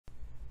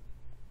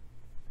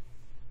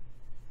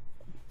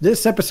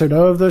This episode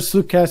of the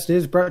Sloopcast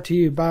is brought to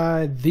you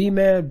by the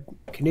Mad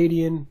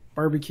Canadian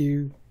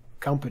Barbecue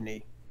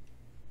Company.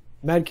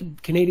 Mad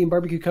Canadian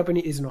Barbecue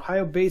Company is an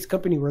Ohio-based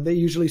company where they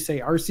usually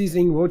say our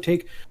seasoning will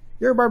take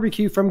your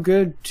barbecue from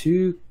good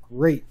to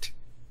great.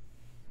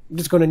 I'm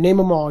just going to name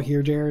them all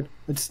here, Jared.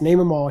 Let's name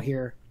them all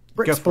here.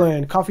 Brits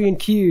Blend, Coffee and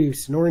Q,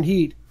 Snore and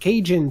Heat,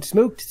 Cajun,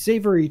 Smoked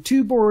Savory,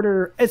 Two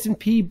Border,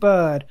 S&P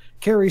Bud,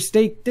 Kerry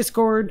Steak,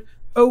 Discord,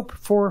 Oak,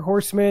 Four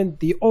Horsemen,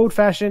 The Old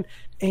Fashioned,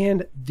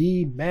 and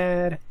the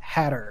Mad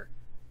Hatter.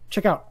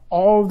 Check out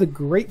all the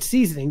great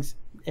seasonings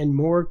and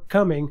more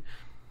coming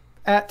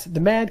at the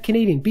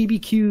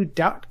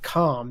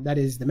MadCanadianBBQ.com. That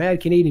is the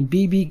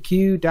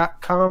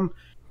MadCanadianBBQ.com.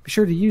 Be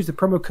sure to use the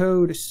promo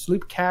code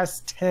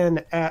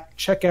SloopCast10 at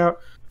checkout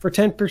for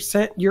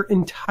 10% your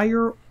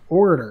entire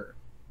order.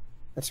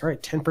 That's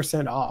right,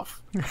 10%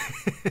 off.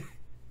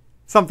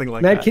 Something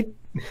like that.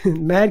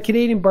 Mad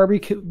Canadian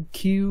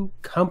Barbecue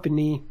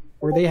Company,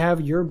 where they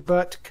have your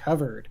butt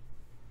covered.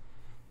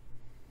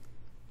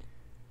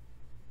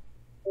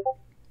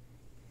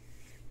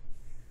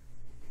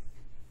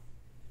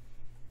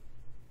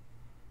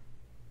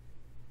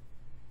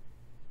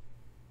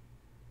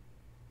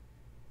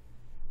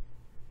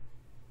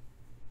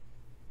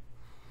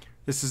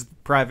 This is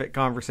private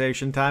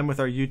conversation time with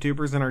our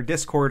YouTubers and our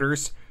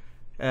Discorders,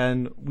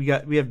 and we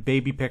have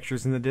baby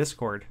pictures in the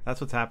Discord. That's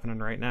what's happening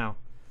right now.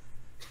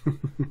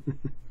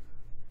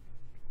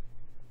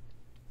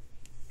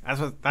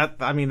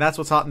 That's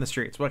what's hot in the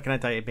streets. What can I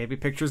tell you? Baby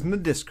pictures in the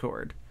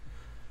Discord.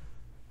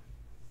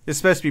 It's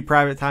supposed to be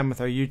private time with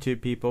our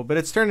YouTube people, but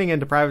it's turning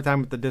into private time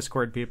with the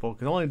Discord people,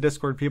 because only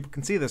Discord people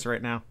can see this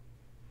right now.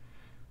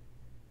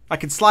 I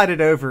could slide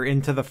it over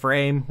into the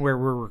frame where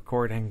we're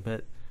recording,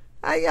 but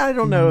I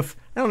don't know if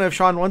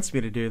Sean wants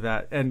me to do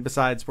that. And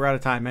besides, we're out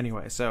of time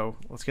anyway, so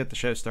let's get the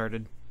show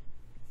started.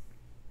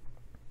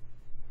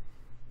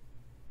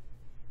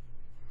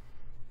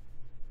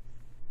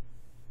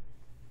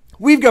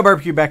 We've got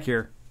barbecue back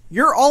here.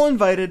 You're all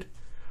invited.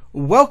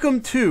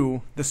 Welcome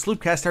to the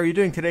Sloopcast. How are you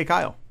doing today,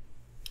 Kyle?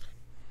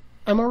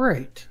 I'm all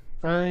right.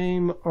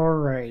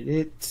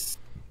 It's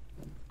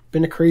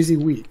been a crazy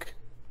week.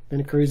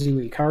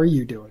 How are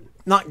you doing?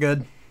 Not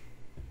good.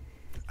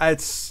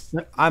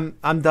 I'm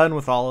done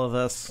with all of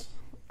this.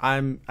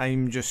 I'm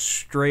just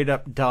straight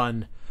up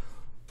done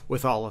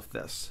with all of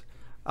this.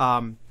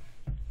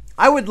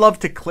 I would love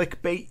to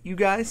clickbait you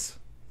guys.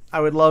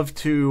 I would love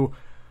to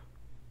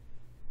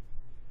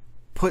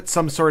put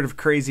some sort of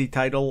crazy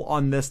title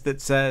on this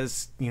that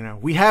says,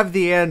 we have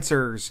the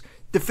answers,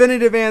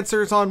 definitive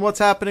answers on what's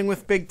happening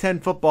with Big Ten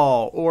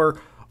football,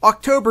 or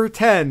October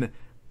 10,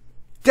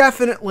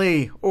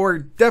 definitely or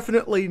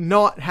definitely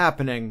not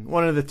happening.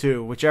 One of the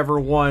two, whichever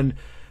one.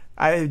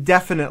 I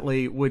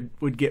definitely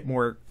would get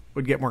more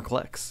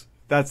clicks.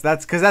 That's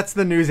because that's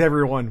the news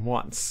everyone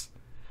wants.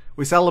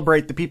 We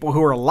celebrate the people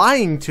who are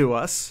lying to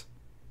us,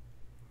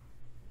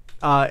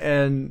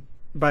 and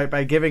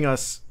by giving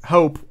us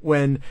hope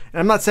when. And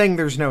I'm not saying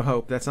there's no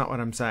hope. That's not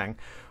what I'm saying.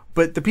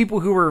 But the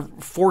people who are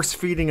force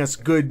feeding us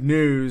good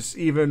news,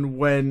 even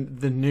when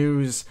the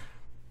news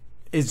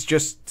is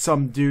just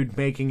some dude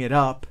making it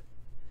up,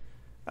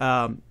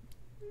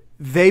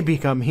 they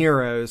become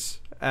heroes.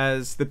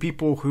 As the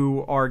people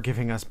who are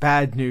giving us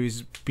bad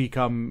news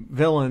become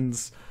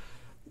villains.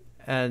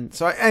 And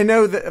so I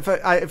know that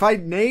if I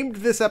named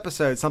this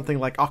episode something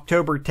like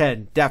October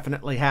 10,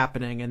 definitely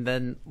happening, and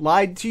then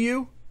lied to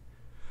you,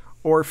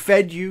 or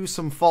fed you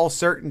some false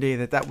certainty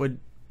that would,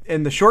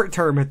 in the short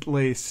term at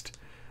least,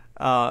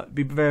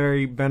 be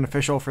very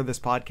beneficial for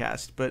this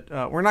podcast. But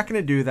we're not going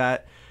to do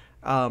that.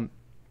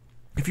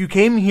 If you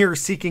came here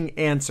seeking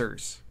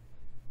answers,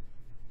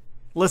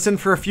 listen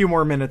for a few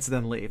more minutes,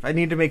 then leave. I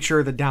need to make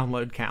sure the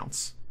download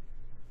counts.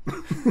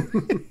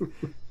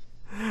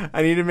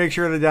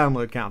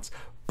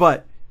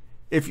 But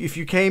if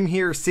you came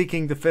here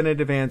seeking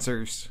definitive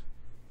answers,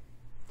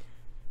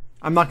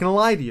 I'm not going to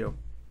lie to you.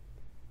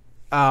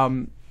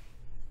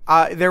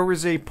 There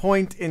was a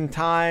point in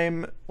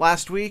time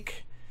last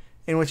week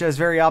in which I was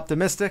very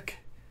optimistic,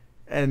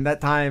 and that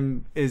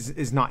time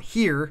is not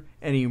here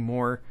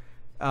anymore.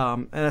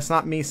 And it's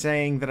not me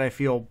saying that I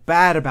feel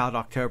bad about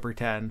October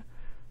 10.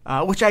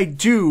 Which I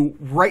do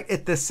right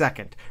at this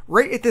second.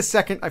 Right at this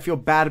second, I feel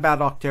bad about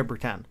October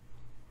 10.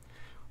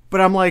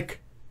 But I'm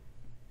like,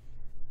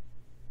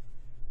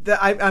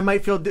 I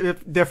might feel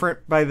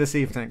different by this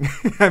evening.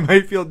 I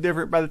might feel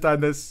different by the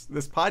time this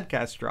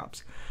podcast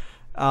drops.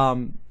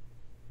 I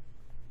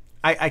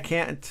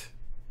can't,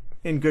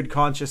 in good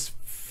conscience,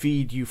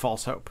 feed you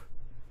false hope.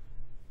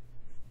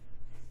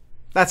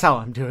 That's how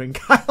I'm doing,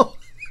 Kyle.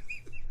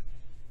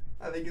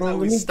 I think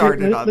we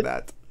started on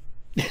that.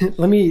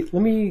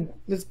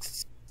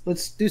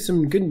 Let's do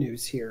some good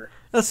news here.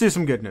 Let's do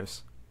some good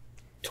news.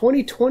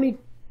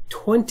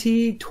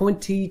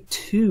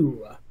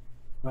 2022.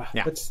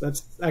 Yeah.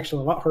 That's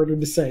actually a lot harder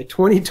to say.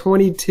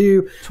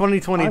 2022.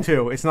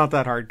 2022. It's not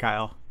that hard,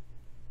 Kyle.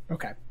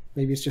 Okay.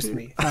 Maybe it's just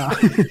me.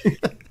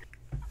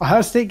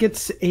 Ohio State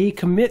gets a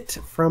commit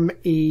from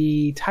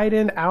a tight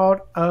end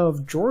out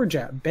of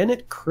Georgia,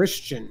 Bennett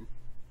Christian.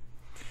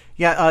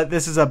 Yeah,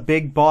 this is a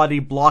big body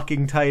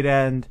blocking tight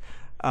end.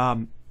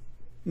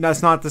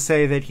 That's not to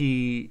say that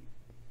he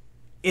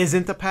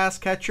isn't a pass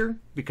catcher,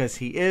 because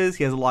he is.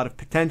 He has a lot of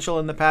potential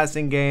in the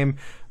passing game,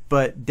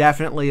 but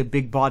definitely a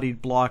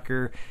big-bodied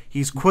blocker.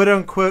 He's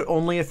quote-unquote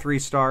only a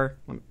 3-star.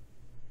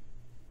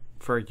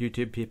 For our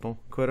YouTube people,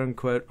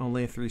 quote-unquote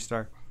only a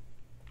 3-star.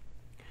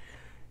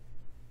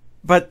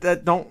 But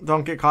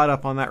don't get caught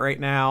up on that right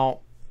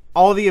now.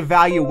 All the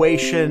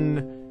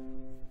evaluation...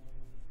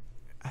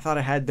 I thought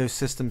I had those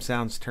system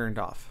sounds turned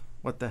off.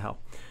 What the hell?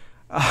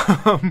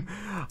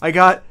 I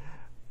got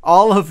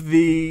all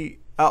the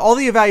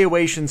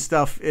evaluation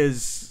stuff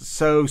is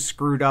so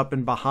screwed up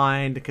and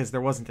behind because there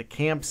wasn't a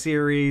camp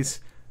series.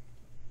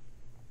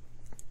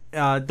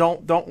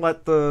 Don't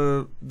let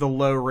the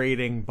low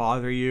rating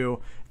bother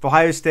you. If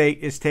Ohio State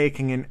is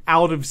taking an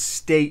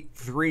out-of-state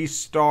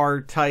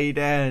 3-star tight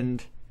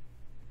end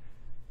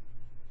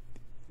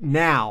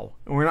now,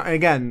 and we're not,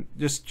 again,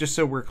 just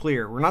so we're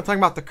clear, we're not talking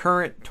about the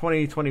current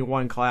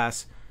 2021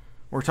 class.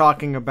 We're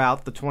talking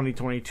about the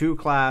 2022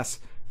 class.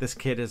 This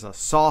kid is a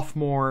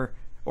sophomore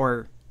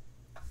or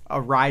a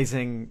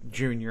rising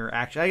junior.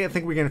 Actually, I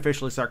think we can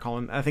officially start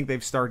calling. I think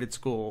they've started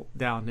school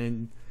down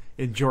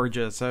in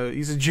Georgia, so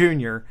he's a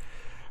junior.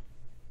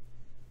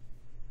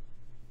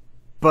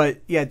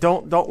 But yeah,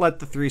 don't let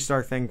the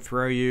 3-star thing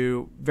throw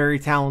you. Very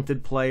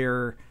talented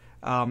player.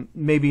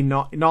 Maybe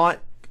not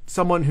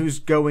someone who's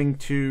going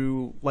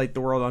to light the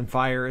world on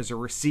fire as a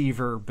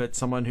receiver, but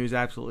someone who's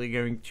absolutely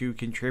going to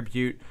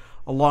contribute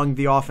along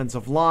the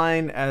offensive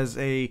line as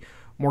a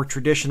more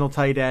traditional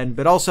tight end.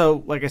 But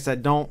also, like I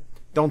said, don't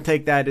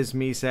take that as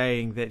me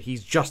saying that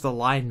he's just a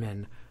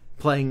lineman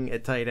playing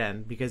at tight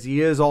end, because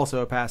he is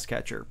also a pass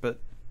catcher, but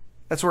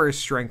that's where his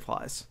strength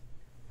lies.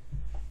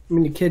 I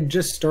mean, the kid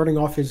just starting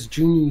off his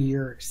junior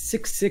year,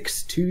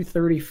 6'6",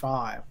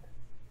 235.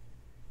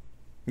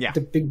 Yeah. That's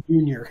a big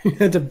junior.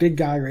 That's a big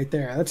guy right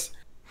there. That's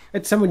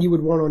someone you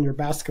would want on your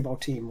basketball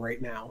team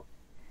right now.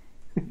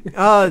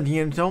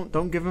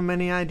 Don't give him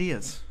any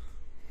ideas.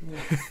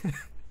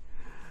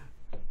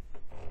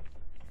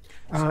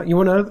 You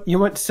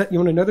want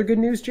another good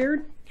news,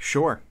 Jared?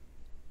 Sure.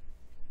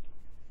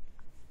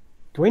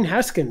 Dwayne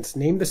Haskins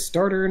named the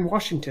starter in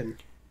Washington.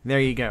 There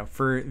you go,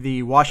 for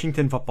the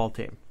Washington football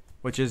team,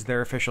 which is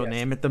their official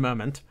name at the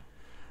moment.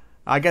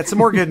 I got some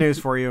more good news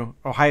for you.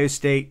 Ohio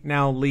State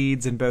now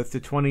leads in both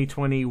the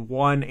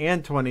 2021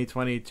 and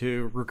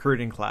 2022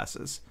 recruiting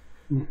classes.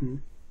 Mm-hmm.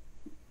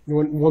 You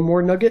want one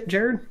more nugget,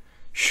 Jared?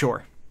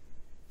 Sure.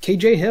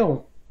 KJ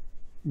Hill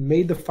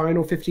made the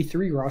final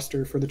 53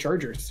 roster for the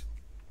Chargers.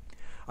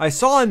 I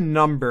saw a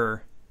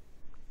number,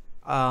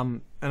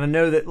 and I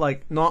know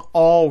that not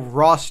all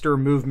roster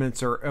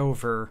movements are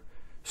over,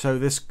 so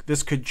this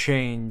could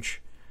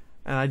change.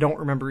 And I don't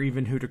remember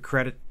even who to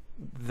credit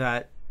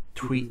that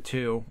tweet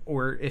to,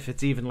 or if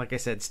it's even, like I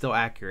said, still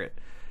accurate.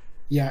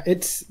 Yeah,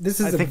 this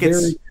is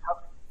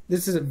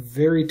a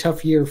very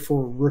tough year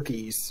for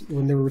rookies,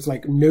 when there was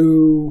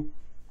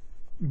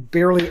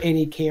barely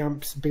any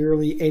camps,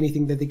 barely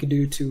anything that they could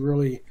do to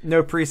really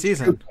no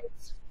preseason.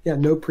 Yeah,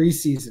 no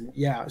preseason.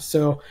 Yeah,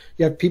 so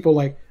you have people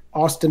like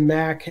Austin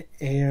Mack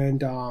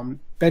and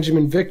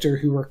Benjamin Victor,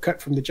 who were cut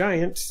from the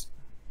Giants.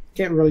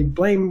 Can't really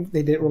blame.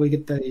 They didn't really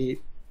get the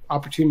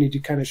opportunity to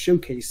kind of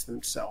showcase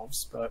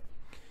themselves, but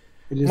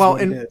it is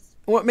what it is.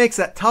 What makes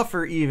that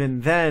tougher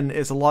even then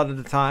is a lot of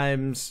the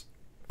times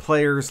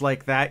players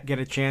like that get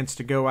a chance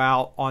to go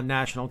out on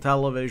national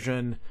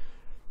television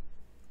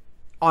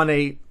on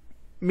a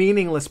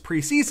meaningless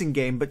preseason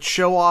game, but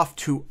show off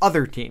to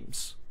other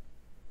teams.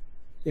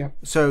 Yeah.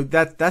 So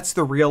that's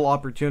the real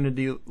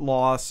opportunity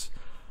loss.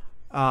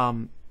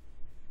 But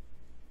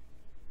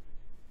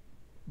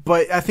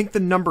I think the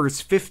number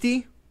is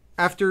 50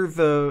 after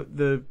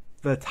the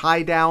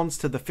tie downs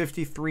to the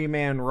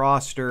 53-man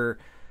roster.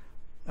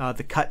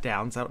 The cut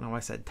downs. I don't know why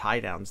I said tie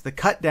downs. The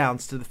cut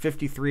downs to the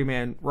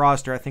 53-man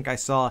roster. I think I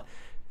saw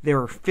there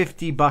were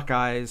 50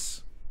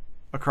 Buckeyes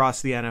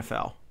across the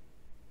NFL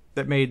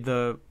that made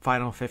the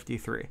final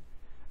 53.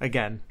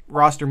 Again,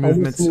 roster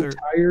movements. The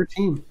entire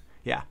team.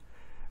 Yeah.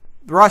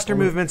 The roster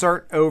movements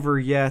aren't over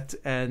yet,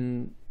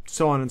 and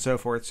so on and so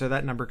forth. So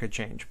that number could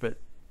change, but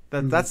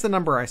that's the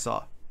number I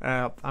saw.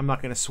 I'm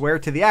not going to swear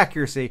to the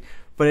accuracy,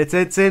 but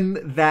it's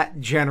in that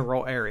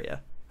general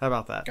area. How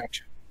about that?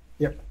 Gotcha.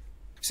 Yep.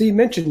 So you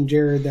mentioned,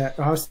 Jared, that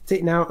Ohio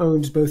State now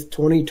owns both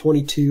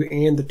 2022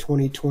 and the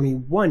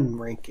 2021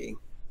 ranking.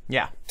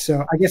 Yeah.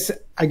 So I guess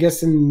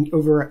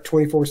over at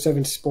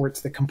 24/7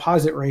 Sports, the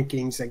composite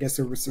rankings, I guess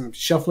there was some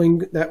shuffling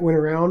that went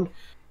around,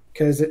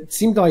 because it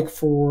seemed like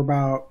for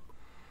about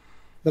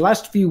the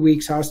last few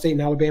weeks, Ohio State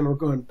and Alabama were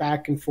going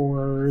back and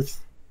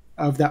forth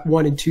of that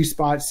 1 and 2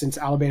 spots, since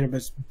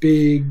Alabama's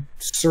big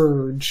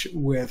surge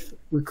with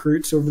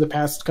recruits over the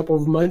past couple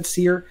of months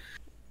here.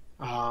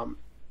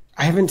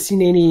 I haven't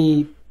seen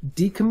any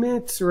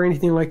decommits or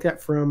anything like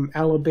that from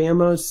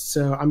Alabama,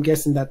 so I'm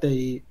guessing that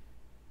they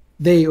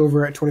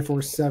over at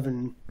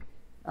 24/7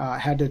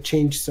 had to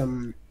change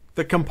some.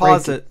 The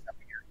composite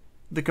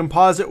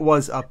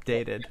was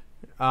updated.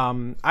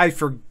 I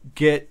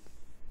forget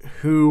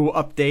who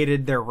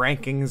updated their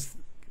rankings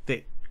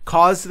that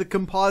caused the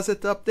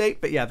composite to update,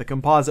 but yeah, the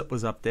composite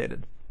was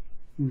updated.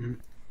 Mm-hmm.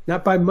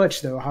 Not by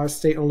much, though. Ohio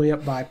State only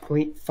up by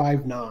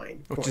 0.59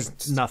 which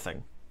points. is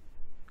nothing.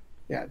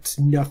 Yeah, it's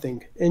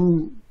nothing.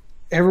 And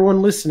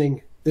everyone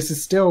listening, this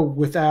is still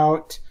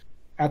without,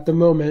 at the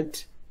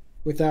moment,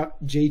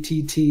 without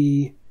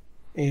JTT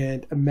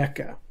and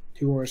Emeka,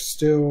 who are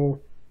still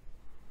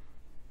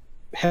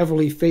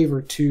heavily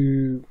favored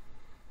to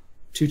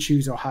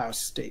choose Ohio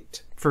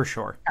State. For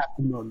sure. At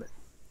the moment.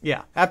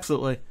 Yeah,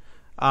 absolutely.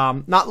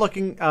 Not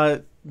looking...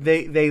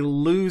 They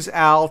lose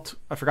out.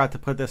 I forgot to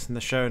put this in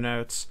the show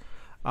notes.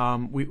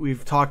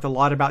 We've talked a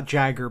lot about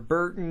Jagger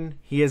Burton.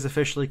 He is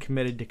officially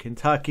committed to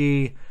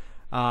Kentucky.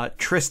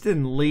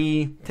 Tristan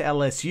Lee to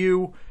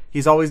LSU.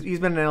 He's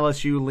been an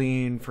LSU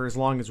lean for as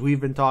long as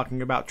we've been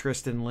talking about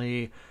Tristan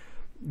Lee.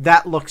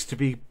 That looks to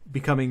be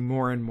becoming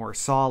more and more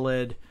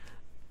solid.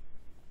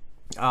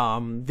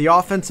 The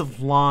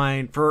offensive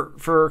line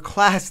for a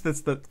class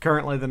that's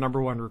currently the number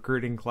one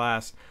recruiting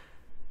class.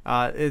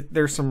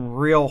 There's some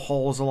real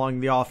holes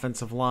along the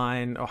offensive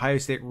line. Ohio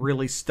State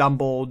really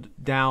stumbled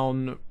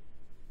down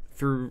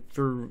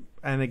through,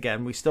 and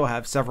again, we still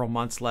have several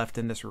months left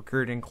in this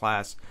recruiting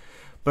class,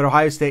 but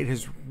Ohio State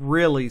has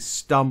really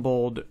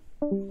stumbled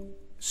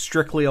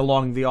strictly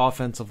along the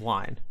offensive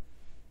line.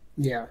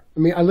 Yeah. I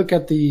mean, I look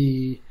at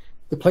the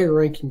player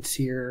rankings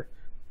here.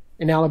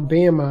 In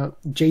Alabama,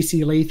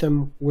 J.C.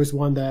 Latham was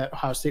one that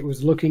Ohio State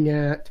was looking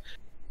at,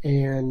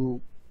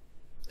 and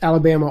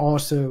Alabama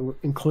also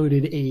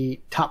included a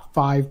top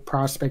 5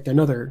 prospect,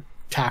 another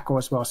tackle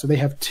as well. So they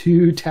have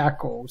 2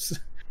 tackles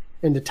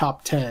in the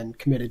top 10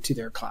 committed to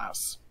their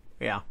class.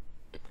 Yeah.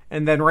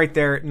 And then right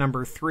there at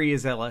number 3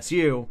 is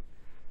LSU.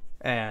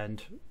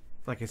 And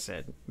like I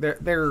said,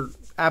 they're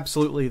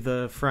absolutely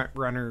the front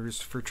runners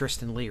for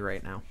Tristan Lee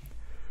right now.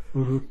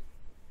 Mm-hmm.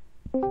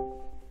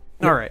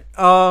 All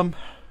right.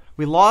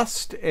 We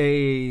lost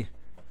a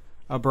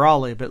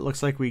Brawley, but it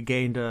looks like we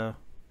gained a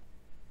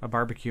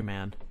Barbecue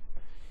Man.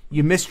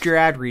 You missed your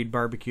ad read,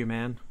 Barbecue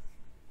Man,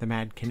 the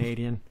Mad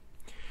Canadian.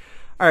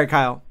 All right,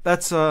 Kyle,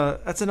 that's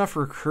enough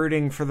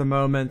recruiting for the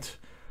moment.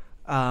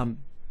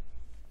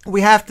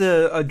 We have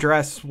to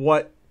address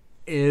what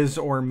is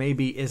or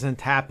maybe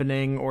isn't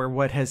happening, or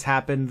what has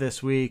happened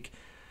this week.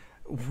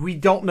 We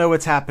don't know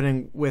what's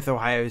happening with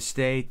Ohio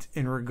State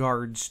in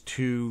regards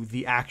to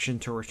the action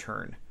to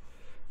return.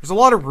 There's a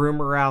lot of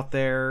rumor out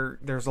there.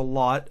 There's a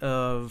lot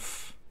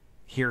of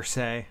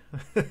hearsay.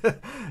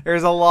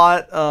 There's a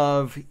lot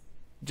of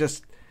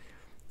just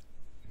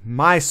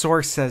my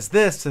source says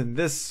this and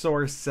this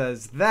source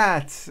says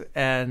that,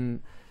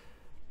 and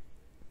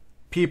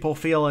people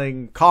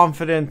feeling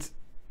confident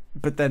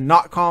but then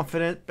not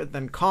confident but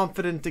then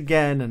confident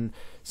again, and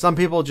some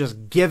people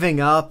just giving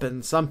up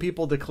and some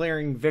people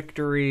declaring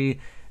victory.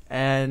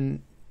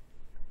 And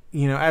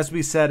as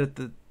we said at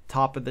the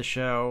top of the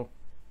show,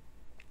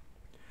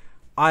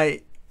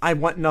 I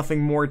want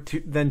nothing more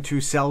than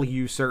to sell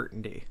you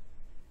certainty.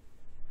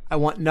 I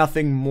want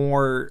nothing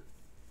more,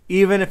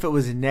 even if it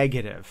was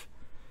negative,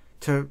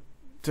 to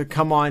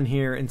come on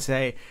here and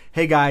say,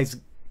 hey guys,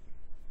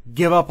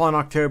 give up on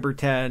October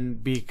 10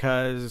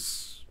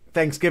 because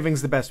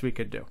Thanksgiving's the best we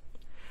could do.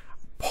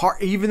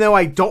 Even though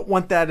I don't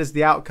want that as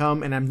the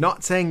outcome, and I'm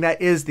not saying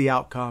that is the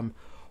outcome,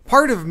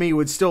 part of me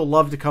would still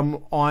love to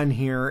come on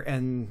here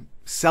and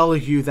sell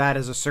you that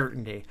as a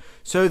certainty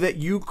so that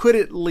you could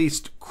at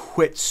least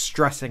quit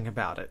stressing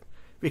about it,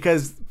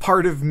 because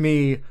part of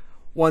me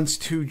wants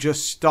to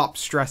just stop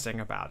stressing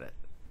about it.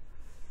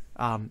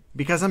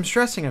 Because I'm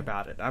stressing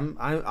about it.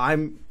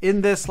 I'm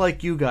in this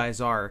like you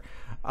guys are.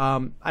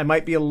 I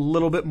might be a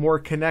little bit more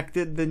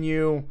connected than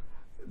you,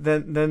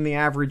 than the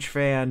average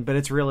fan, but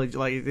it's really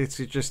like it's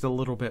just a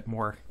little bit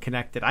more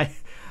connected.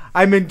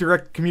 I'm in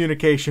direct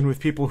communication with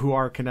people who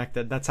are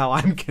connected. That's how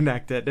I'm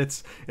connected.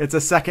 It's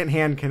a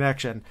secondhand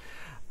connection.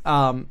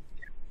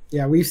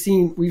 Yeah, we've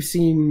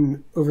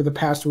seen over the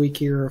past week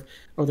here.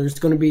 Oh, there's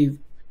going to be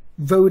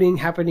voting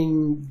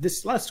happening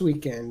this last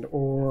weekend,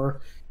 or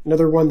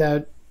another one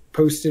that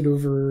posted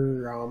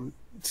over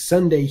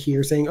Sunday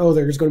here saying, oh,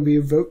 there's going to be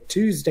a vote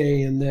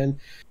Tuesday, and then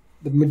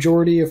the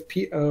majority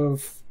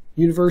of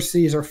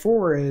universities are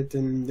for it,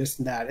 and this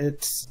and that.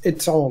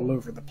 It's all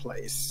over the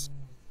place.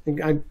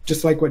 I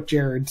just like what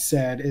Jared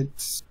said.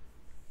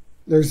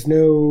 There's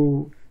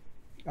no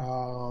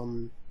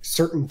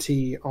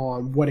certainty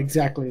on what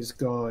exactly is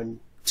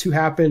going to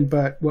happen,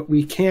 but what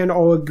we can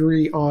all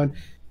agree on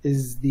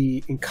is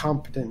the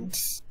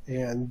incompetence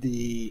and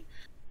the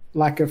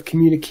lack of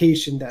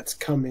communication that's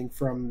coming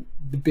from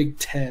the Big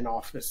Ten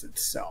office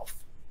itself.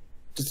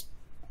 Just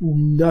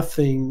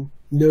nothing,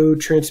 no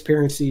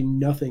transparency,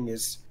 nothing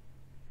is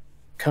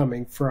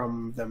coming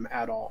from them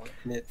at all.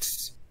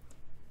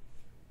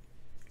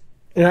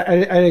 And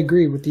I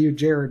agree with you,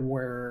 Jared,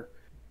 where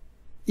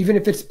even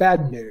if it's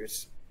bad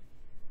news,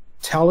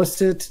 tell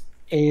us it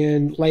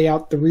and lay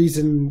out the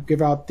reason,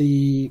 give out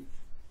the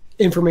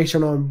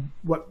information on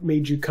what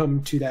made you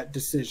come to that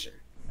decision.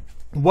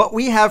 What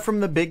we have from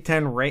the Big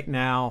Ten right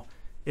now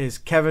is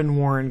Kevin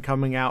Warren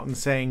coming out and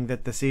saying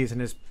that the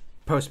season is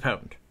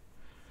postponed.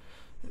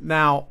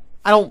 Now,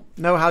 I don't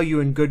know how you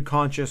in good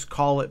conscience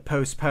call it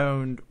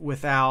postponed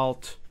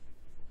without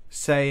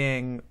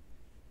saying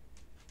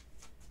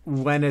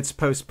when it's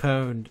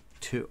postponed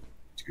to.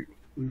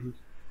 Mm-hmm.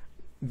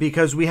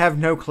 Because we have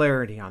no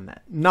clarity on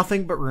that.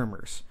 Nothing but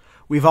rumors.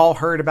 We've all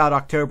heard about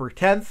October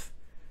 10th.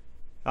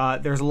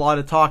 There's a lot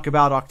of talk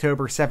about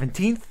October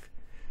 17th.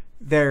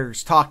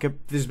 There's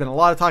been a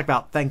lot of talk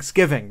about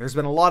Thanksgiving. There's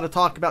been a lot of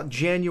talk about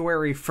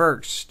January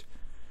 1st.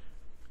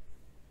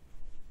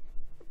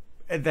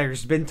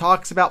 There's been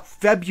talks about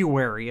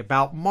February,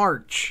 about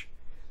March.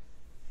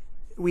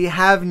 We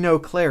have no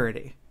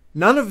clarity.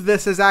 None of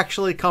this has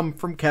actually come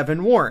from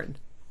Kevin Warren.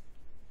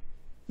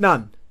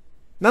 None.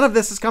 None of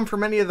this has come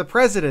from any of the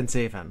presidents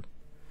even.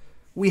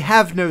 We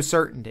have no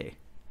certainty.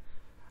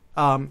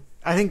 I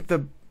think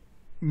the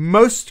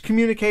most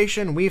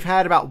communication we've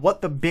had about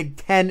what the Big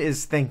Ten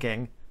is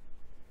thinking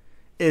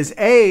is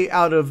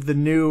out of the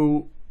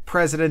new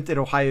president at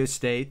Ohio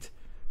State,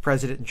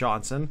 President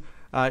Johnson.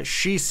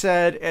 She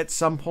said at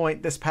some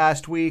point this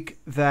past week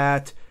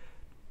that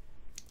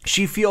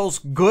she feels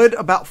good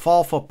about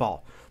fall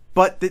football,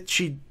 but that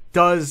she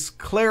does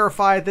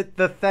clarify that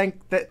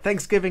that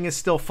Thanksgiving is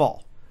still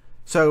fall.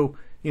 So,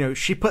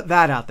 she put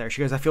that out there.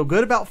 She goes, I feel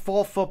good about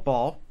fall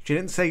football. She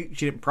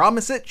didn't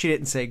promise it. She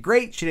didn't say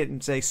great. She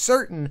didn't say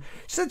certain.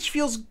 She said she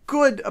feels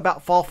good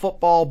about fall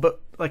football, but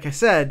like I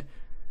said,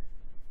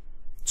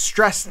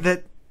 stress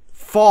that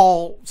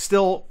fall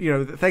still,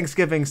 that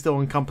Thanksgiving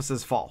still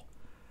encompasses fall.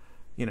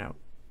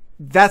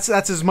 That's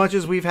as much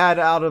as we've had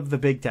out of the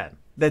Big Ten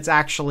that's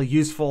actually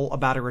useful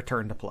about a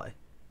return to play.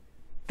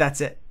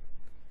 That's it.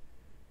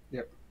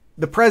 Yep.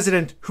 The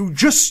president, who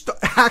just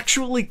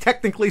actually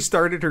technically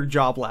started her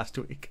job last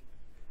week,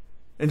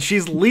 and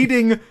she's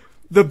leading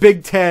the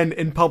Big Ten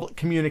in public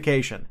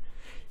communication.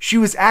 She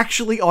was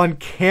actually on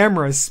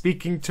camera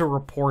speaking to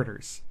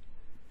reporters.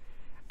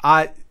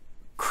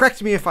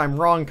 Correct me if I'm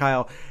wrong,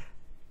 Kyle.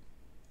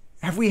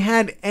 Have we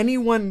had any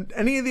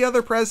of the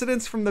other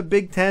presidents from the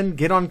Big Ten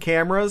get on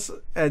cameras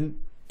and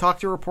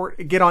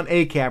get on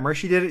a camera?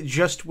 She did it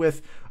just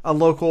with a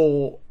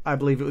local, I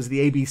believe it was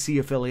the ABC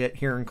affiliate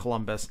here in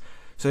Columbus.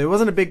 So it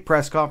wasn't a big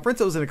press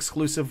conference. It was an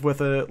exclusive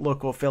with a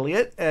local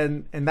affiliate,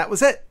 and that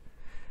was it.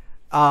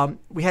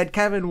 We had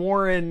Kevin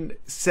Warren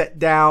sit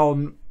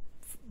down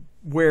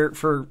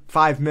for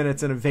 5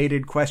 minutes and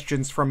evaded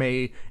questions from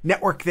a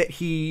network that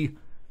he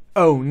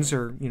owns,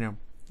 or,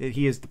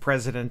 he is the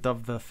president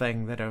of the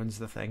thing that owns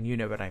the thing. You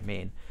know what I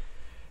mean.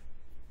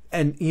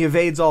 And he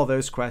evades all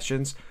those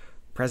questions.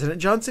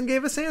 President Johnson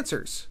gave us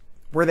answers.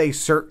 Were they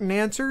certain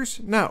answers?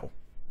 No.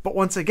 But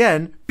once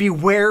again,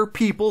 beware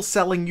people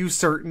selling you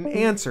certain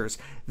answers.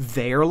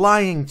 They're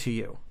lying to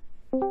you.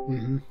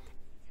 Mm-hmm.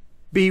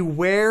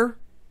 Beware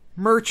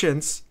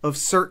merchants of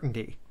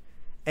certainty.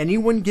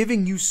 Anyone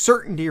giving you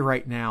certainty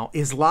right now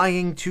is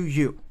lying to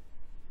you.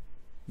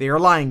 They are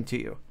lying to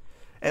you.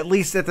 At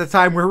least at the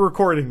time we're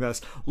recording this.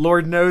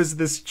 Lord knows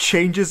this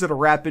changes at a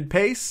rapid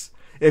pace.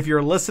 If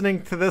you're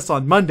listening to this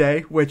on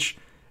Monday, which,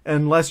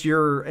 unless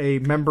you're a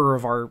member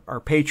of our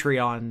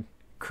Patreon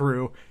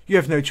crew, you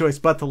have no choice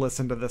but to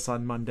listen to this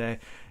on Monday.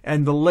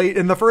 And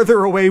the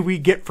further away we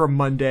get from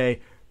Monday,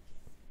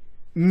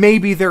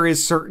 maybe there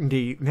is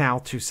certainty now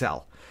to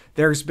sell.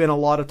 There's been a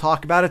lot of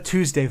talk about a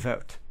Tuesday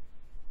vote.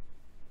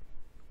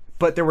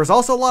 But there was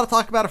also a lot of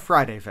talk about a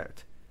Friday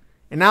vote.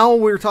 And now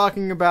we're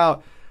talking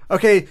about,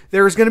 okay,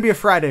 there's going to be a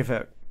Friday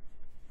vote.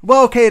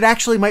 Well, okay, it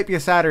actually might be a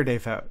Saturday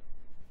vote.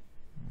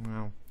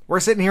 Well, we're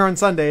sitting here on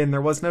Sunday and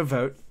there was no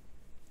vote.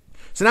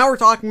 So now we're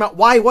talking about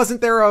why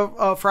wasn't there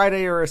a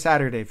Friday or a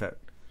Saturday vote?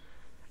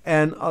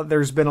 And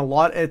there's been a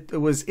lot. It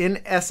was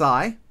in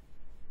SI.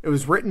 It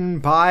was written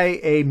by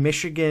a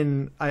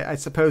Michigan, I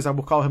suppose I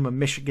will call him a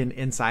Michigan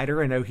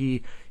insider. I know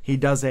he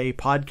does a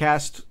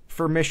podcast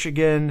for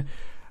Michigan.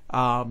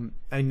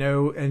 I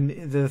know,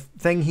 and the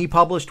thing he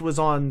published was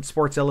on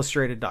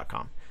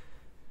sportsillustrated.com.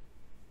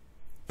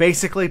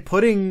 Basically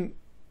putting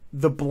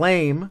the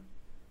blame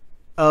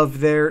of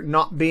there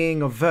not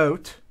being a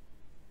vote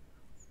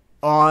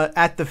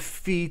at the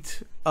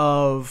feet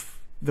of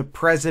the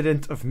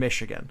president of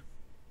Michigan,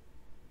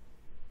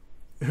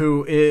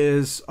 who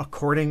is,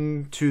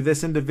 according to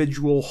this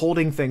individual,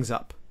 holding things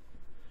up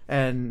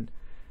and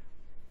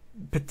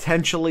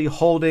potentially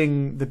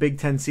holding the Big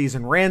Ten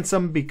season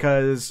ransom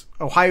because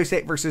Ohio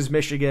State versus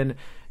Michigan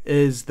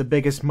is the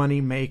biggest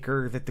money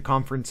maker that the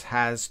conference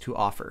has to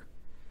offer.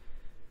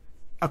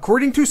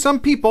 According to some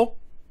people,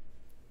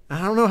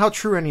 I don't know how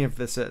true any of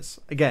this is.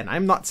 Again,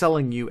 I'm not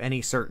selling you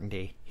any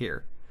certainty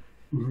here.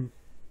 Mm-hmm.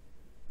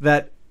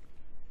 That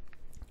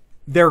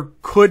there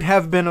could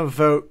have been a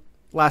vote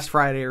last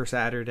Friday or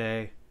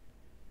Saturday,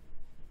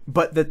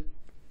 but that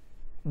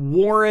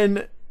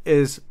Warren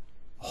is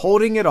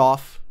holding it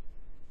off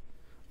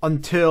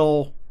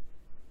until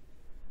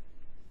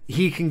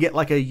he can get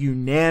like a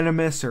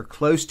unanimous or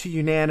close to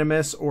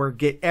unanimous, or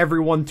get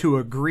everyone to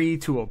agree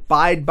to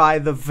abide by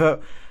the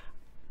vote.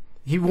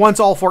 He wants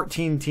all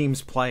 14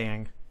 teams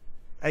playing,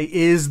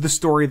 is the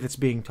story that's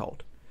being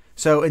told.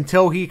 So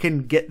until he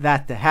can get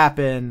that to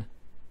happen,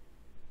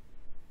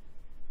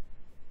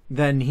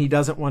 then he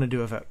doesn't want to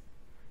do a vote.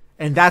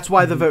 And that's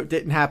why the vote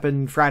didn't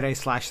happen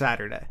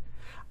Friday/Saturday.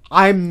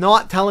 I'm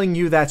not telling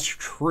you that's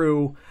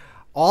true.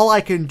 All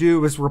I can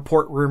do is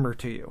report rumor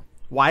to you.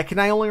 Why can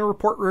I only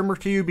report rumor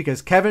to you?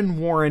 Because Kevin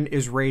Warren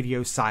is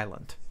radio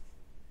silent.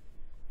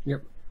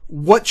 Yep.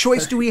 What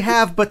choice do we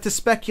have but to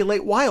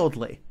speculate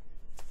wildly?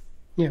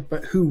 Yeah,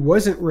 but who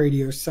wasn't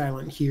radio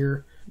silent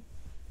here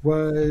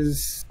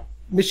was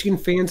Michigan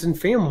fans and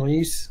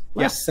families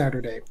last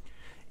Saturday.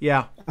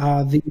 Yeah.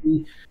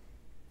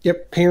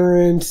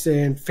 Parents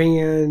and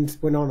fans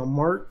went on a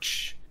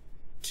march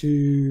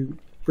to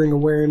bring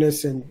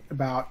awareness and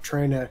about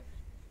trying to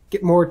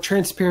get more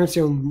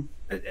transparency on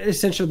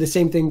essentially the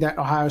same thing that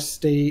Ohio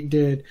State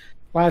did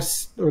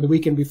the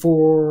weekend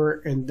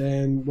before, and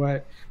then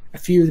what a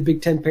few of the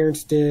Big Ten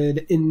parents did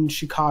in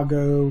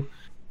Chicago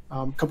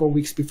a couple of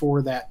weeks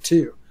before that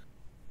too.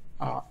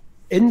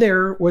 In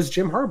there was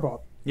Jim Harbaugh.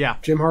 Yeah.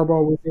 Jim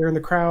Harbaugh was there in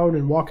the crowd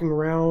and walking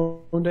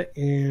around,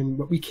 and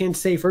what we can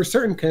say for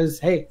certain, because,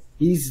 hey,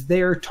 he's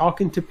there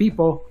talking to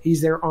people.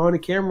 He's there on a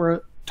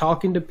camera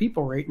talking to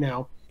people right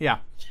now. Yeah.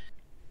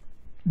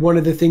 One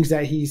of the things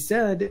that he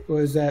said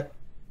was that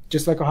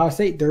just like Ohio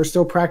State, they're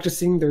still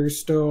practicing. They're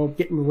still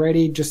getting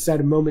ready just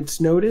at a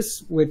moment's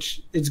notice,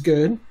 which is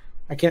good.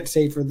 I can't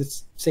say for the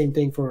same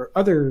thing for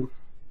other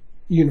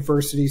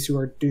universities who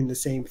are doing the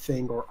same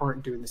thing or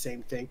aren't doing the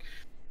same thing.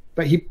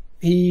 But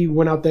he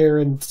went out there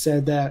and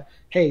said that,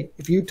 hey,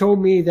 if you told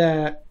me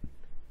that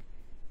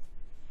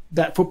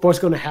football is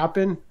going to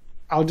happen,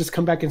 I'll just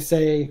come back and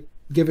say,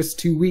 give us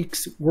 2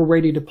 weeks. We're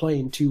ready to play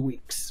in 2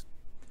 weeks.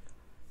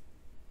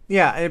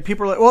 Yeah, and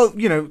people are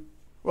like,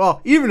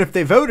 well, even if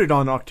they voted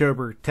on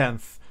October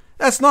 10th,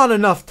 that's not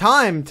enough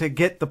time to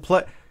get the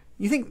play.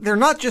 You think they're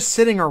not just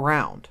sitting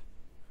around.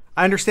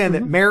 I understand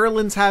that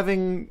Maryland's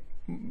having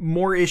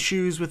more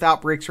issues with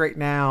outbreaks right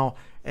now,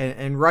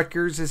 and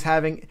Rutgers is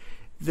having...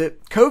 The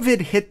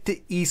COVID hit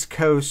the East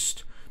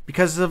Coast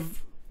because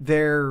of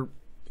their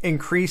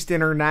increased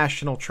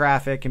international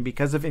traffic and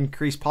because of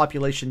increased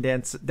population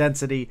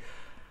density.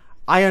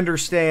 I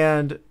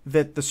understand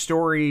that the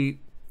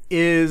story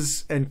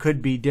is and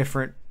could be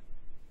different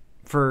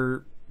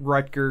for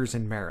Rutgers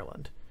and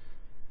Maryland.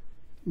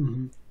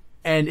 Mm-hmm.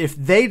 And if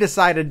they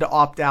decided to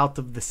opt out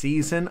of the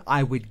season,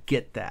 I would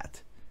get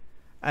that.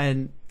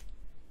 And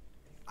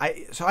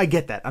I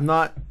get that.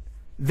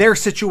 Their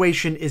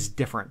situation is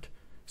different.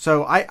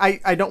 So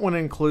I don't want to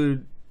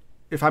include,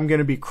 if I'm going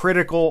to be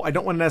critical, I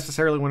don't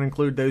necessarily want to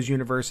include those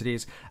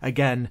universities.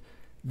 Again,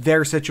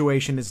 their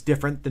situation is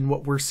different than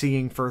what we're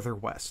seeing further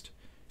west.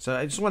 So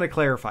I just want to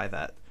clarify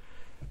that.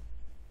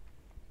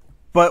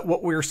 But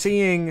what we're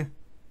seeing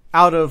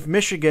out of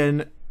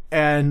Michigan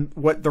and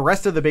what the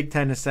rest of the Big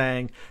Ten is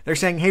saying, they're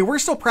saying, hey, we're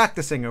still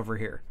practicing over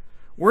here.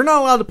 We're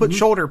not allowed to put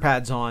shoulder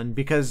pads on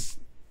because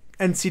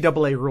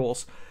NCAA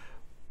rules.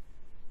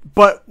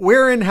 But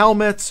we're in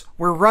helmets,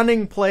 we're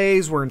running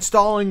plays, we're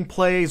installing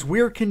plays,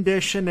 we're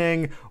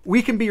conditioning.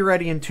 We can be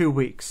ready in 2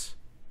 weeks.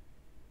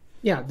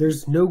 Yeah,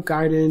 there's no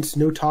guidance,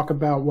 no talk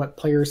about what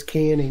players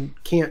can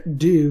and can't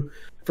do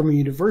from a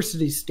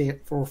university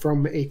or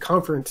from a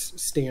conference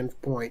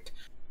standpoint.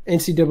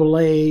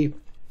 NCAA,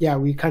 yeah,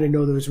 we kind of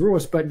know those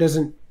rules, but it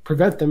doesn't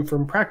prevent them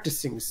from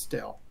practicing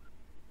still.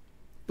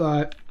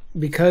 But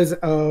because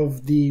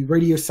of the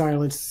radio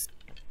silence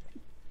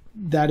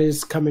that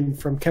is coming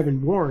from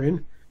Kevin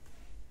Warren,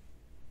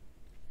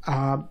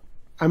 I'm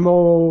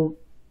all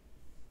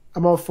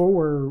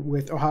for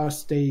with Ohio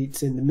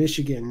States and the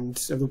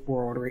Michigans of the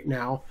world right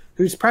now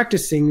who's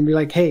practicing and be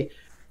like, hey,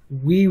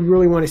 we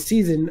really want a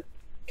season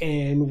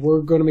and we're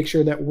going to make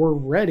sure that we're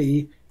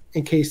ready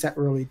in case that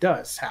really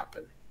does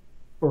happen,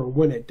 or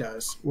when it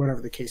does,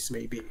 whatever the case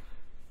may be.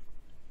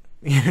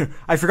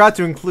 I forgot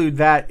to include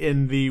that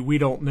in the we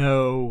don't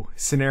know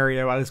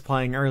scenario I was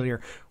playing earlier.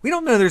 We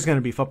don't know there's going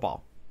to be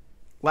football.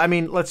 I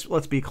mean, let's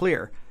be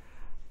clear.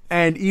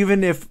 And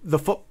even if the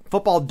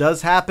football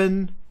does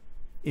happen,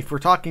 if we're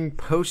talking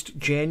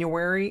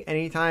post-January,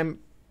 anytime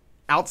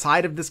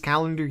outside of this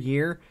calendar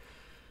year,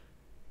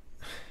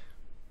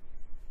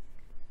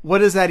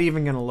 what is that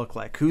even going to look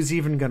like? Who's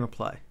even going to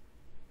play?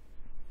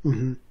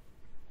 Mm-hmm.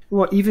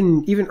 Well,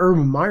 even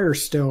Urban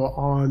Meyer's still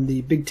on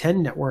the Big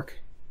Ten network.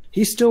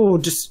 He's still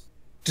just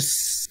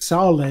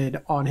solid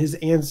on his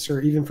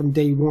answer, even from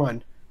day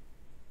one.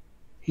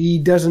 He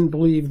doesn't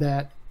believe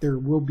that there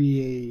will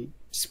be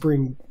a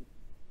spring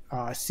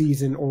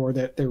season, or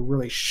that there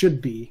really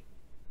should be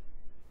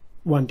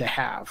one to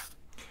have.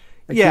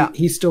 Like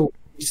he's still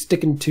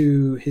sticking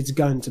to his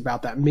guns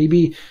about that.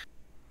 Maybe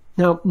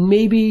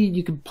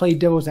you could play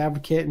devil's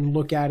advocate and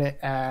look at it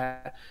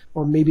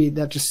or maybe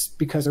that's just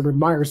because Urban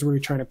Meyer's really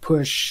trying to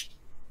push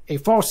a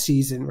fall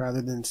season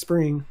rather than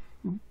spring.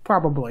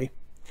 Probably.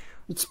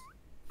 It's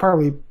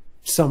probably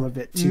some of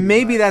it too.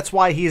 Maybe that's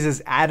why he's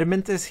as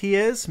adamant as he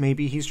is.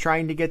 Maybe he's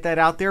trying to get that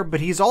out there, but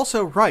he's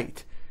also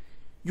right.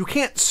 You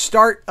can't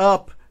start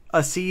up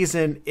a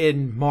season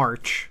in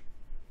March,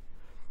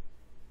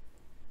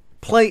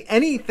 play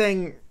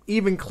anything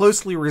even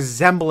closely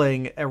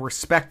resembling a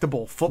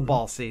respectable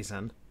football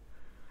season,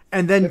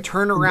 and then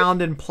turn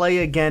around and play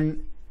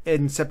again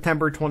in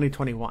September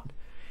 2021.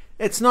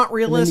 It's not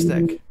realistic.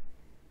 And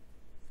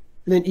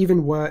then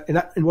even what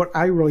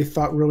I really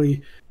thought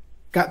really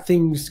got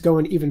things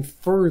going even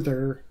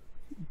further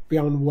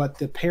beyond what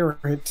the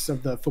parents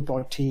of the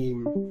football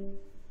team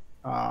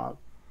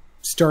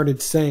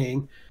started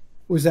saying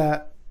was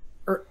that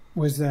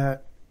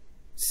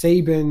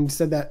Saban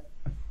said that,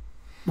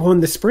 well,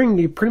 in the spring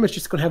you're pretty much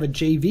just going to have a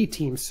JV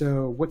team,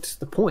 so what's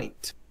the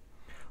point?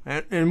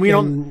 And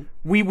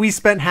we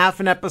spent half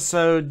an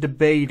episode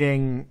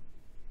debating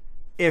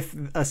if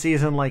a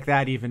season like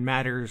that even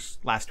matters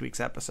last week's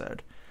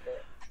episode.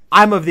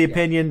 I'm of the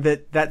opinion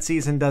that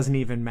season doesn't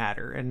even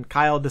matter, and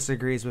Kyle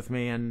disagrees with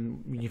me,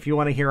 and if you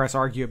want to hear us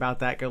argue about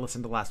that, go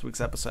listen to last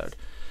week's episode.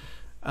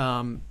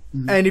 And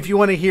if you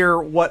want to hear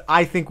what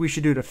I think we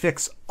should do to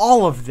fix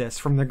all of this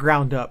from the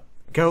ground up,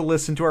 go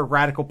listen to our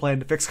Radical Plan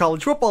to Fix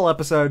College Football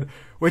episode,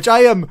 which I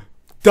am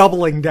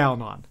doubling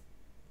down on.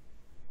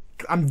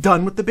 I'm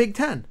done with the Big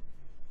Ten.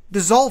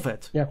 Dissolve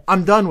it. Yeah.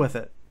 I'm done with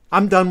it.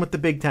 I'm done with the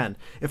Big Ten.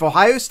 If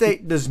Ohio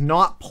State does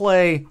not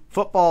play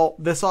football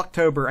this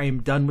October, I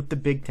am done with the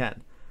Big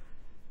Ten.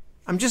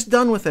 I'm just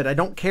done with it. I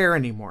don't care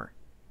anymore.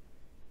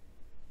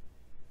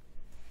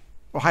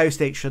 Ohio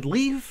State should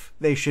leave.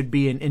 They should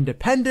be an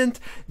independent.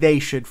 They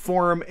should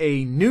form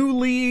a new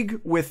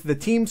league with the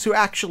teams who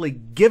actually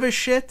give a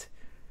shit.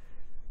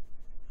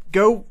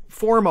 Go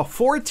form a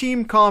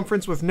 4-team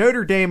conference with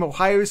Notre Dame,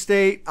 Ohio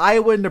State,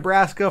 Iowa, and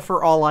Nebraska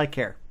for all I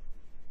care.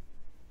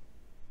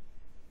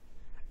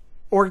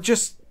 Or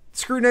just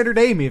screw Notre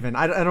Dame even.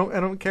 I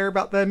don't care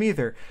about them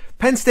either.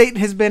 Penn State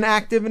has been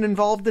active and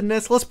involved in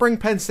this. Let's bring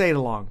Penn State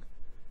along.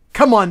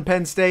 Come on,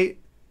 Penn State.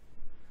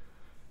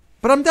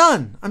 But I'm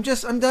done. I'm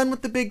done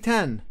with the Big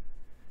Ten.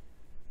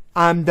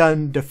 I'm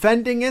done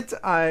defending it.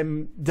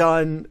 I'm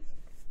done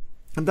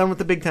with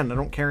the Big Ten. I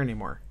don't care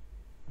anymore.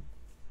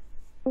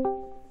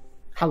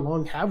 How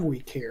long have we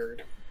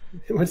cared?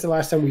 When's the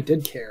last time we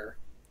did care?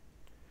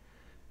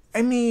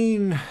 I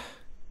mean,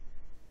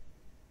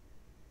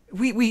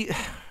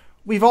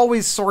 we've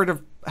always sort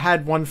of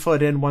had one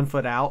foot in, one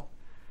foot out,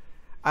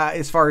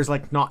 as far as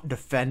like not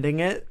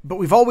defending it. But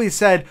we've always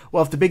said,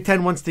 well, if the Big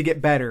Ten wants to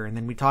get better, and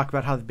then we talk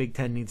about how the Big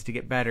Ten needs to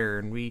get better,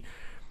 and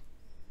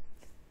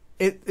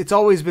it's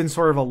always been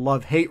sort of a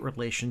love-hate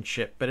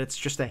relationship, but it's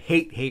just a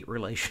hate-hate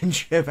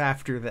relationship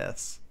after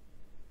this.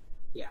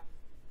 Yeah.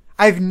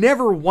 I've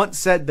never once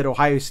said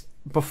that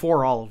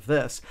before all of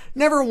this,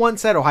 never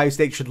once said Ohio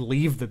State should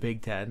leave the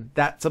Big Ten.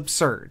 That's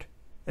absurd.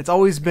 It's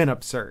always been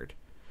absurd.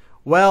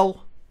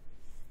 Well,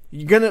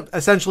 you're going to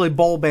essentially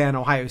bowl ban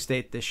Ohio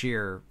State this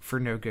year for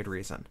no good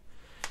reason.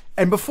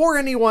 And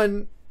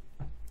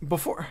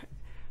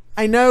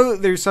I know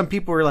there's some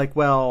people who are like,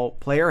 well,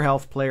 player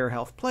health.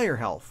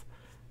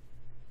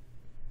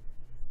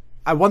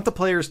 I want the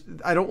players,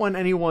 I don't want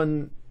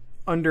anyone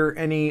under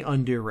any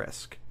undue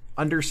risk.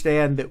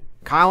 Understand that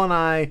Kyle and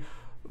I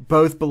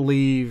both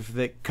believe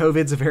that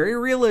COVID's a very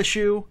real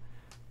issue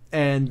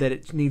and that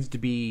it needs to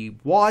be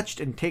watched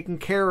and taken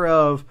care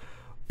of,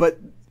 but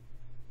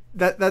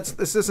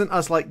this isn't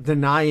us like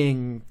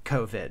denying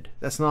COVID.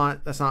 That's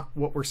not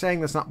what we're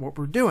saying. That's not what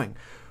we're doing.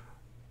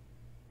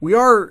 We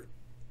are,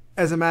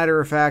 as a matter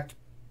of fact,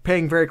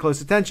 paying very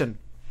close attention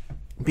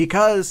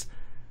because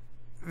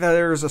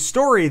there's a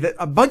story that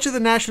a bunch of the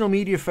national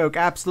media folk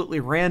absolutely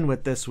ran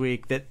with this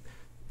week that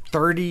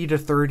 30 to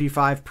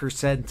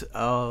 35%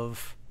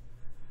 of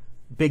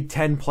Big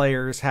Ten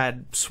players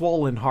had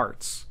swollen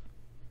hearts.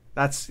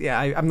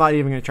 I'm not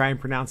even going to try and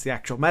pronounce the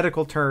actual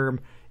medical term.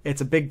 It's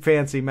a big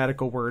fancy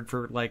medical word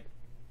for like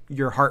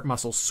your heart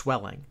muscles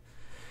swelling.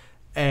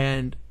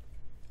 And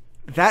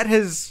that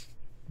has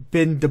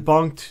been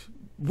debunked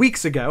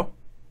weeks ago.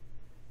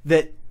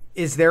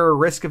 Is there a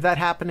risk of that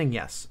happening?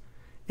 Yes.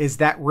 Is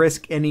that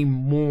risk any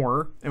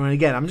more? And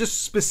again, I'm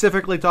just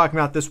specifically talking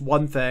about this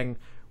one thing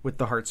with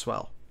the heart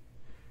swell.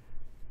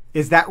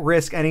 Is that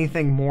risk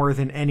anything more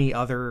than any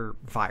other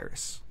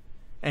virus?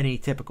 Any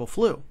typical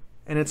flu?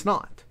 And it's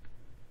not.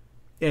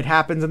 It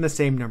happens in the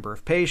same number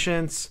of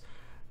patients.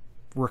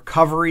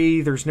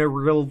 Recovery, there's no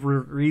real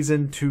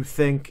reason to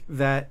think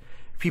that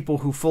people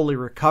who fully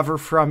recover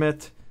from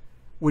it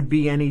would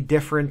be any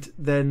different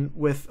than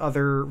with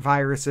other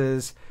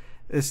viruses.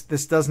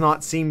 This does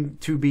not seem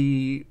to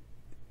be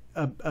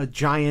a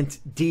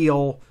giant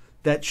deal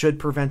that should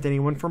prevent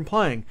anyone from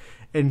playing.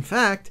 In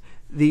fact,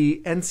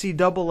 the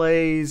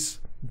NCAA's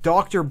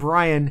Dr.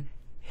 Brian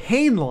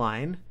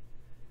Hainline,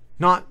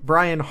 not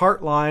Brian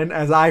Hartline,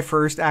 as I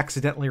first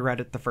accidentally read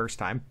it the first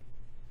time.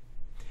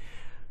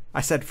 I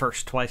said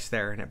first twice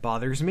there, and it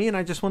bothers me, and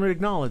I just want to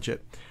acknowledge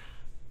it.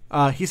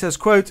 He says,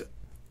 quote,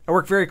 I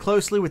work very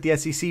closely with the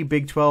SEC,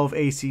 Big 12,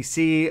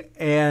 ACC,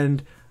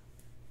 and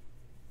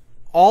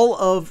all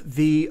of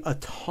the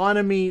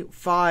Autonomy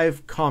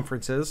 5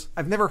 conferences.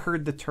 I've never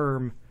heard the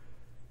term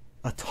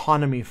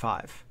Autonomy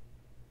 5.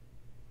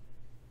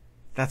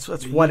 That's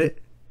what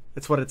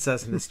it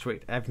says in this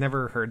tweet. I've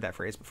never heard that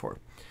phrase before.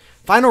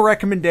 Final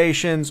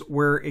recommendations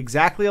were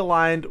exactly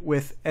aligned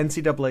with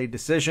NCAA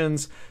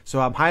decisions, so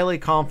I'm highly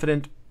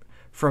confident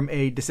from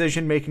a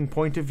decision-making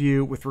point of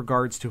view with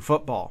regards to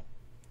football.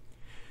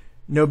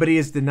 Nobody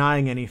is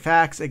denying any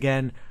facts.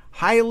 Again,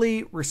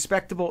 highly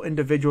respectable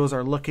individuals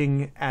are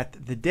looking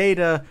at the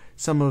data.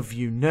 Some of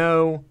you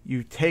know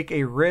you take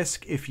a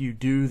risk if you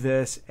do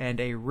this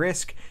and a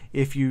risk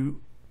if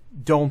you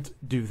don't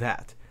do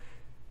that.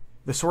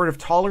 The sort of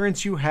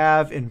tolerance you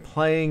have in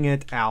playing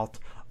it out,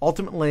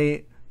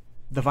 ultimately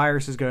the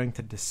virus is going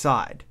to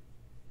decide.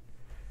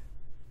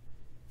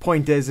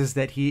 Point is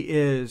that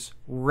he's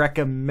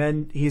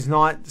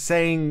not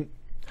saying,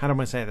 how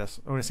do I say this?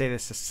 I want to say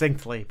this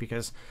succinctly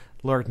because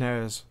Lord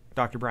knows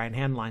Dr. Brian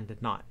Handline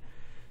did not.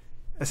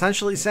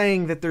 Essentially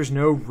saying that there's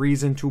no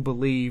reason to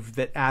believe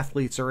that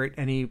athletes are at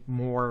any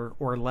more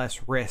or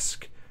less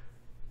risk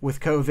with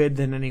COVID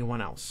than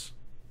anyone else,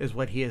 is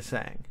what he is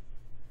saying.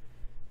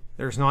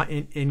 There's not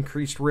an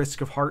increased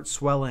risk of heart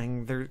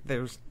swelling.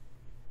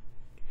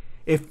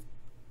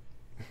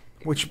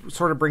 Which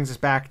sort of brings us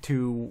back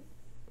to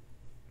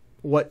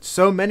what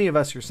so many of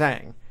us are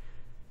saying.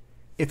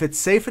 If it's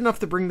safe enough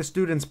to bring the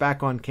students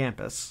back on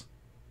campus,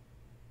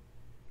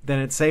 then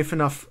it's safe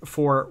enough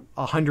for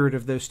 100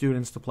 of those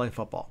students to play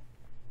football.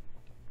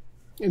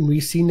 And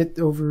we've seen it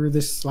over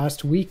this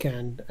last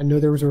weekend. I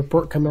know there was a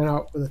report coming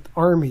out with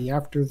Army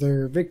after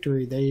their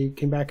victory. They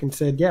came back and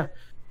said, yeah,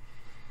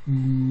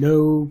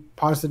 no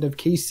positive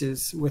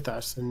cases with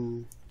us.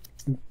 And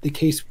the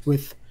case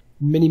with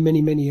many,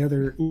 many, many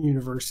other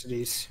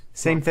universities.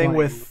 Same thing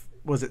with,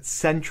 was it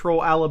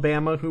Central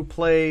Alabama who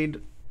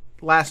played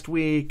last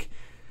week?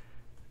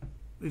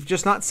 We've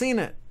just not seen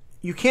it.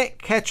 You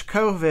can't catch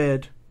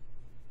COVID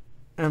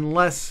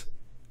unless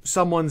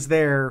someone's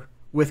there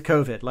with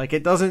COVID. Like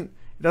it doesn't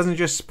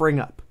just spring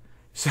up.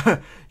 So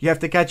you have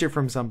to catch it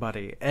from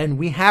somebody. And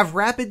we have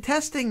rapid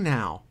testing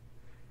now.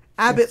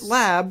 Abbott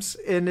Labs,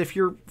 and if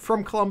you're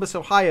from Columbus,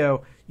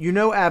 Ohio, you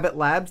know Abbott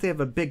Labs. They have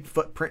a big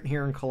footprint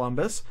here in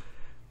Columbus.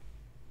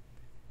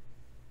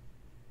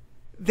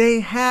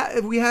 We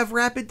have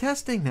rapid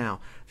testing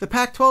now. The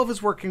Pac-12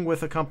 is working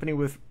with a company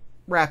with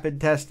rapid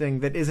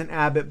testing that isn't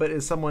Abbott but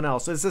is someone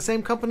else. It's the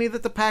same company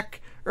that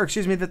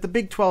that the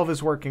Big 12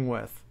 is working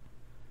with.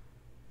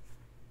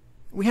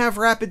 We have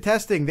rapid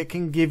testing that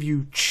can give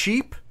you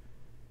cheap,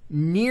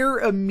 near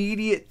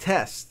immediate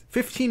tests.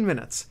 15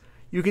 minutes.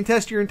 You can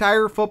test your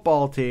entire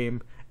football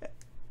team.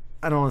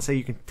 I don't want to say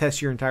you can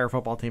test your entire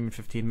football team in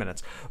 15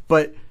 minutes,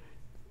 but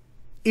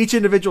each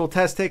individual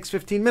test takes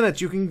 15 minutes.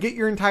 You can get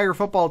your entire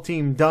football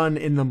team done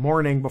in the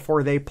morning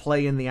before they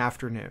play in the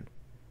afternoon.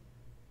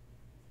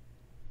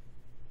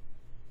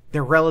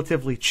 They're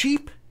relatively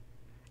cheap,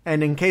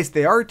 and in case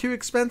they are too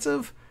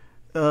expensive,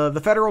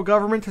 the federal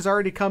government has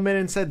already come in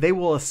and said they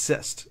will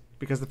assist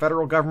because the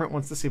federal government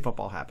wants to see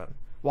football happen.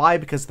 Why?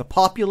 Because the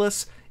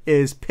populace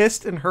is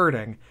pissed and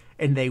hurting,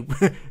 and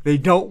they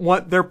don't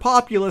want their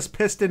populace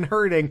pissed and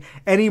hurting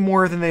any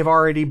more than they've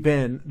already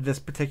been this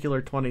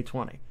particular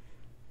 2020.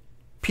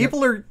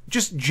 People are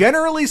just,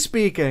 generally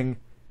speaking,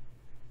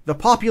 the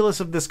populace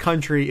of this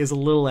country is a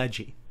little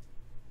edgy.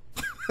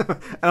 And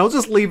I'll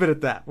just leave it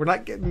at that. We're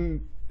not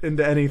getting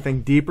into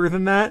anything deeper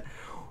than that.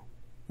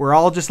 We're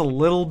all just a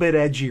little bit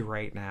edgy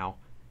right now.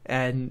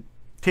 And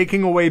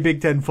taking away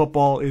Big Ten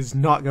football is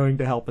not going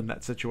to help in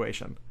that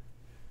situation.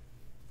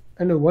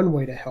 I know one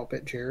way to help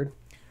it, Jared.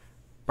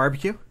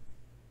 Barbecue?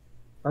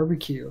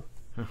 Barbecue.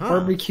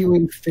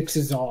 Barbecuing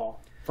fixes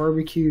all.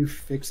 Barbecue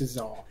fixes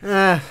all.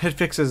 It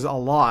fixes a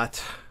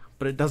lot,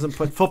 but it doesn't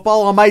put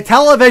football on my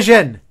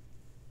television.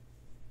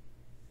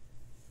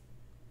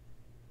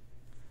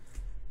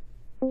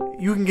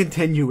 You can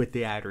continue with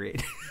the ad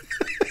read.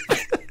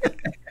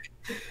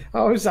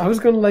 I was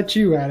going to let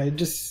you at it.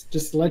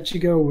 Just let you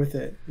go with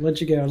it.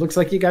 Let you go. It looks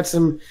like you got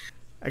some.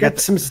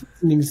 Some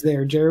seasonings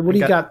there, Jared. What do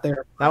you got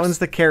there? That one's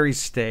the Carrie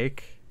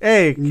steak.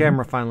 Hey,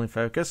 camera finally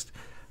focused.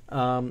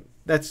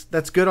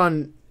 That's good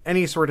on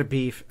any sort of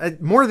beef.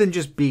 More than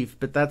just beef,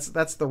 but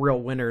that's the real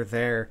winner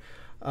there.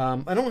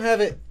 I don't have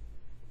it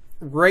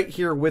right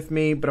here with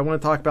me, but I want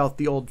to talk about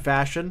the Old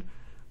Fashioned,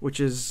 which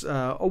is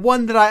a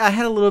one that I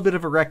had a little bit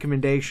of a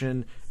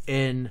recommendation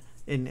in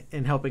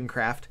helping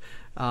craft,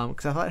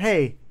 because I thought,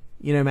 hey,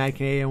 Mad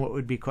Canadian, what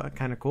would be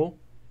kind of cool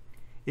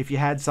if you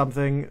had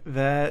something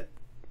that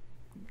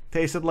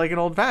tasted like an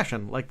Old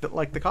Fashioned, like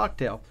the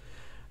cocktail.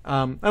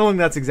 I don't think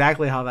that's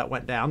exactly how that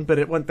went down, but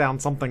it went down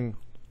something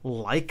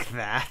like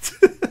that.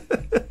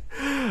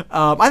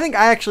 I think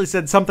I actually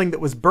said something that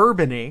was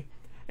bourbony,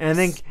 and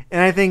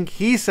I think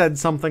he said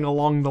something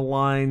along the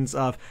lines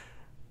of,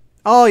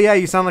 "Oh yeah,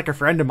 you sound like a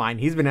friend of mine.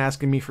 He's been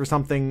asking me for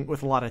something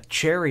with a lot of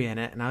cherry in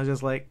it," and I was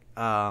just like,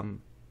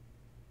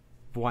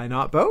 "Why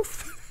not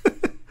both?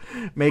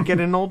 Make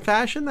it an Old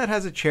Fashioned that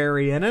has a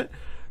cherry in it."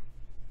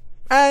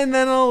 And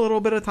then a little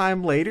bit of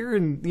time later,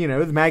 and,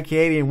 the Mad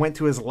Canadian went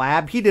to his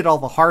lab. He did all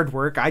the hard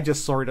work. I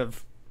just sort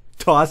of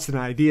tossed an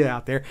idea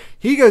out there.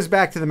 He goes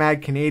back to the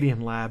Mad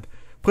Canadian lab,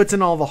 puts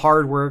in all the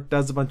hard work,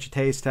 does a bunch of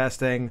taste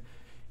testing.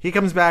 He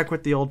comes back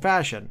with the old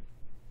fashioned.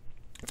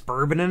 It's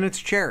bourbon and it's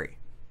cherry.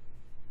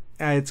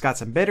 It's got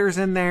some bitters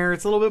in there.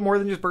 It's a little bit more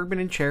than just bourbon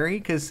and cherry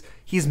because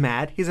he's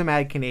mad. He's a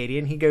Mad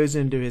Canadian. He goes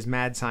into his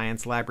mad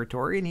science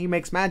laboratory and he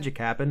makes magic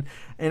happen.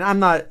 And I'm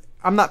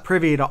not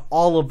privy to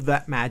all of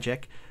that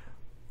magic,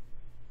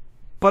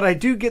 but I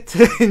do get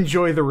to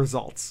enjoy the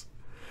results.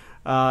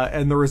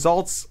 And the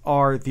results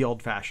are the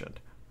old-fashioned.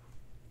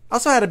 I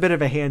also had a bit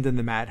of a hand in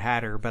the Mad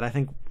Hatter, but I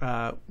think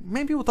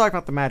maybe we'll talk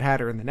about the Mad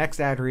Hatter in the next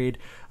ad read.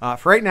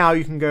 For right now,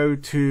 you can go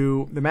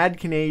to the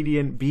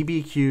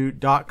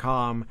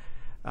madcanadianbbq.com,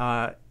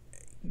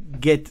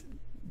 get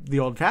the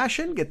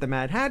old-fashioned, get the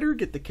Mad Hatter,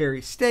 get the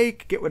Kerry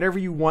steak, get whatever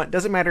you want.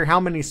 Doesn't matter how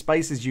many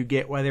spices you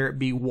get, whether it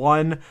be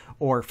 1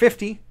 or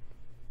 50.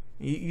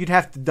 You'd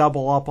have to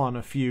double up on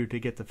a few to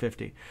get to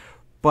 50.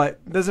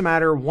 But it doesn't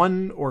matter,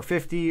 1 or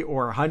 50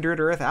 or 100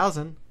 or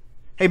 1,000.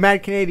 Hey,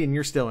 Mad Canadian,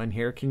 you're still in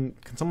here. Can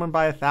someone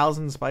buy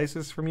 1,000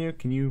 spices from you?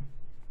 Can you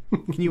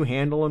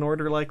handle an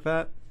order like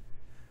that?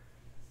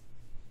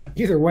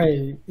 Either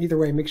way,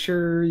 make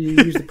sure you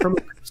use the promo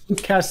code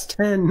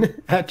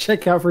SLUCAST10 at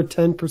checkout for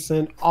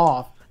 10%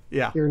 off.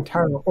 Yeah. Your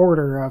entire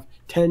order of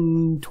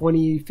 10,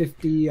 20,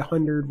 50,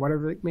 100,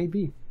 whatever it may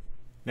be.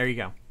 There you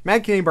go.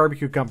 Mad Canadian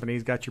Barbecue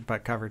Company's got your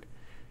butt covered.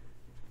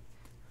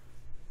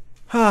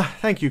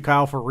 Thank you,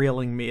 Kyle, for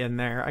reeling me in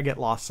there. I get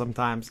lost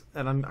sometimes,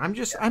 and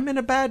I'm in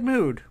a bad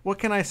mood. What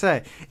can I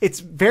say? It's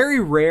very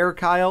rare,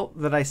 Kyle,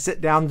 that I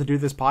sit down to do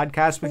this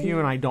podcast with you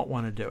and I don't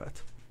want to do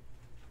it.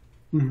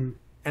 Mm-hmm.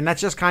 And that's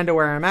just kind of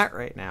where I'm at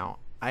right now.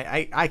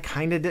 I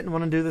kind of didn't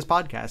want to do this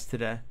podcast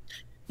today.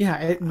 Yeah,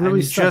 it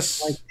really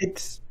sucks. Like,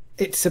 it's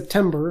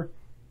September.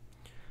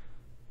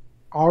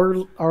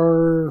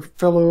 Our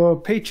fellow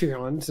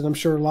Patreons, and I'm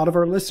sure a lot of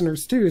our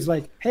listeners too, is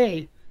like,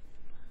 hey,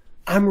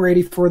 I'm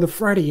ready for the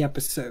Friday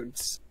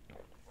episodes.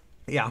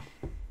 Yeah.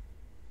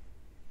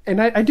 And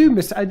I do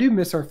miss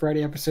our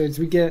Friday episodes.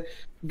 We get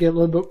a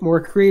little bit more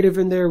creative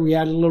in there. We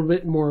add a little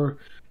bit more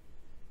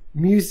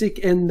music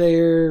in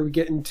there. We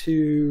get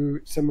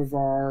into some of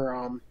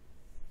our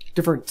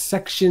different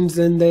sections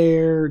in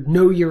there.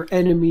 Know your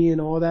enemy and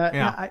all that.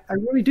 Yeah. I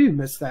really do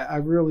miss that. I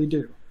really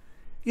do.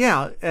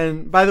 Yeah,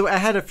 and by the way, I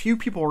had a few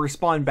people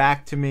respond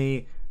back to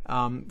me.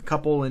 A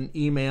couple in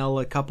email,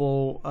 a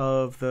couple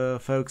of the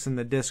folks in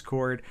the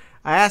Discord.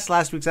 I asked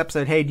last week's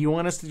episode, hey, do you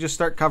want us to just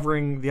start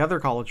covering the other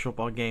college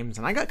football games?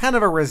 And I got kind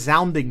of a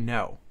resounding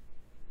no.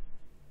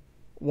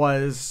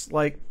 Was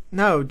like,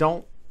 no,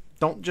 don't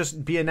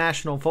just be a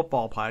national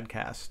football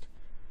podcast.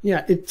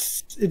 Yeah,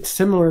 it's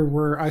similar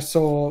where I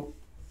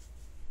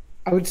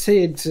would say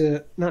it's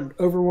not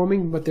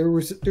overwhelming, but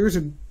there's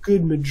a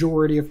good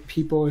majority of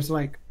people is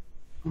like,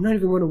 I'm not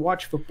even going to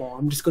watch football.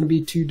 I'm just going to be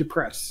too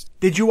depressed.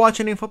 Did you watch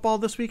any football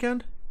this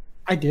weekend?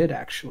 I did,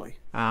 actually.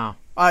 Oh,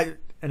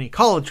 any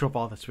college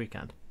football this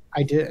weekend?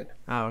 I did.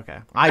 Oh, okay.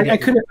 I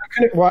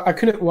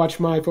couldn't watch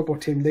my football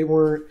team. They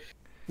weren't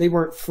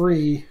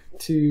free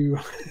to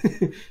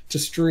to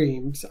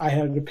streams. I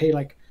had to pay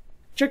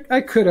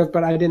I could have,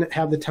 but I didn't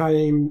have the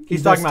time.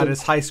 He's talking about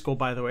his high school,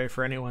 by the way,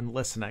 for anyone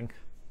listening.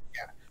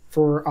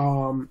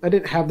 I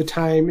didn't have the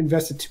time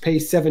invested to pay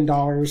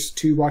 $7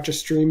 to watch a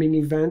streaming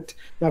event.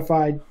 Now, if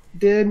I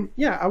did,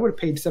 I would have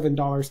paid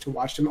 $7 to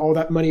watch them. All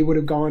that money would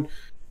have gone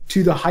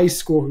to the high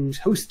school who's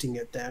hosting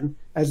it then,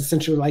 as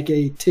essentially like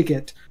a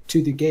ticket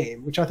to the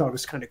game, which I thought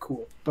was kind of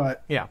cool.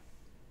 But yeah,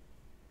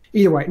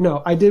 either way,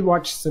 no, I did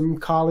watch some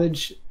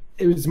college.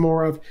 It was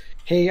more of,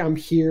 hey, I'm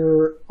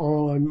here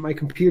on my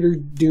computer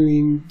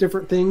doing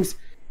different things.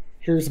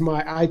 Here's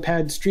my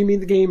iPad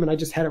streaming the game, and I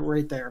just had it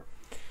right there.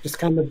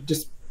 Just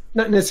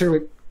not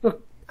necessarily,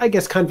 I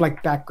guess, kind of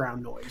like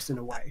background noise in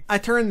a way. I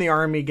turned the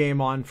Army game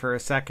on for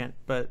a second,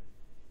 but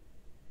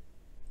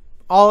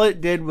all it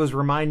did was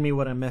remind me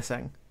what I'm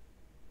missing.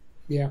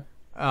 Yeah.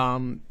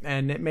 And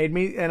it made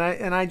me, and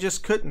I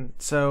just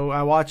couldn't. So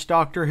I watched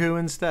Doctor Who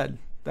instead.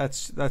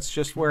 That's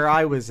just where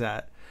I was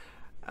at.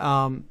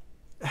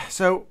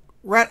 So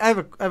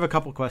I have a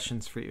couple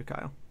questions for you,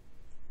 Kyle.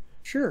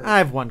 Sure. I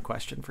have one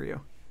question for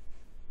you.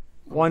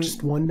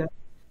 Just one.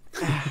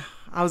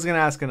 I was going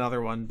to ask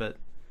another one, but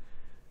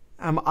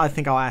I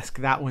think I'll ask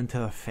that one to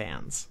the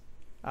fans,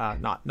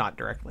 not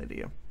directly to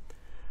you.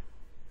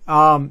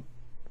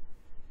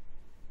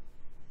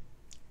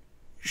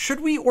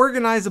 Should we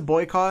organize a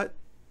boycott?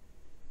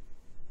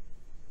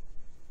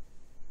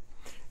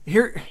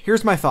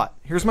 Here's my thought.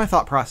 Here's my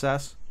thought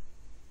process.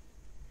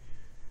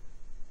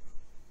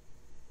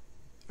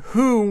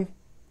 Who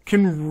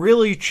can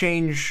really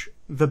change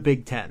the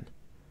Big Ten?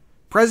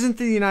 President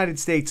of the United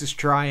States is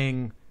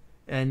trying,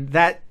 and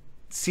that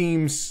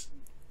seems...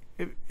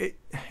 It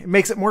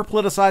makes it more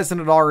politicized than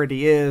it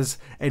already is.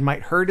 It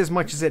might hurt as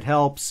much as it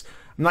helps.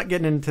 I'm not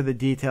getting into the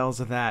details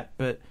of that,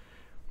 but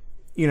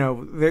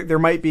there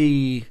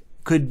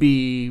could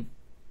be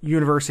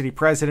university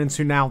presidents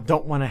who now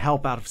don't want to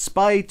help out of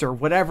spite or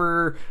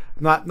whatever.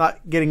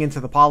 not getting into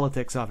the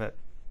politics of it.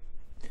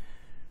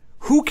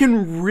 Who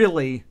can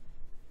really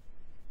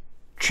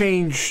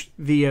change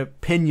the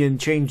opinion,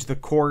 change the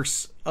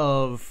course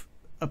of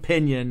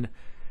opinion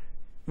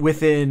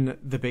within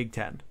the Big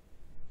Ten?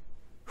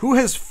 Who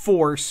has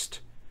forced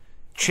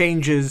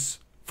changes,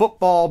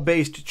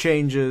 football-based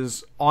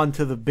changes,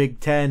 onto the Big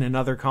Ten and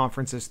other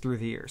conferences through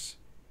the years?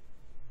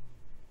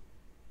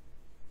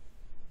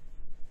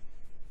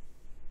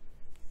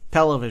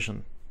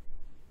 Television.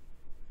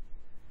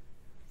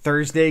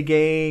 Thursday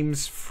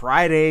games,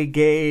 Friday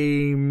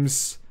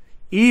games,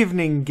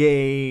 evening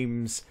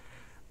games.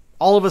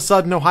 All of a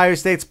sudden, Ohio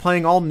State's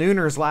playing all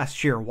nooners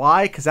last year.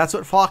 Why? Because that's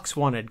what Fox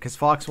wanted. Because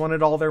Fox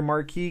wanted all their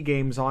marquee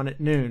games on at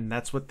noon.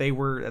 That's what they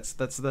were. That's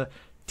the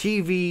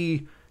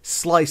TV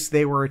slice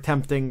they were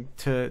attempting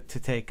to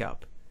take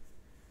up.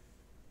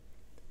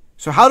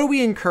 So how do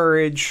we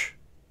encourage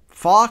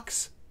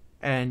Fox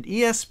and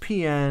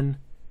ESPN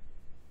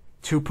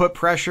to put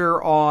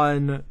pressure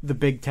on the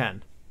Big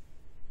Ten?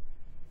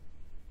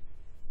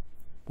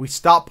 We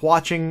stop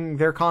watching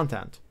their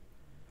content.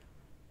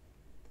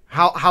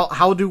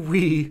 How do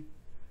we,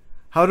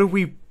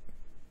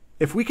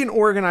 if we can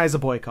organize a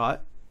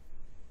boycott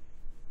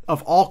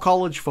of all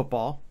college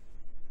football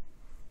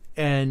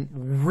and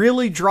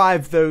really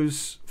drive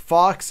those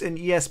Fox and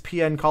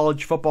ESPN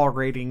college football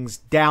ratings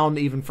down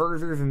even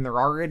further than they're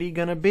already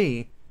going to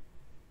be,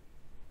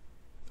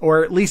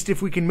 or at least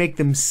if we can make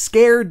them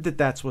scared that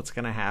that's what's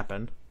going to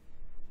happen,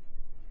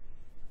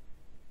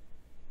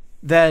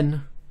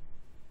 then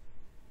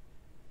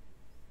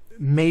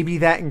maybe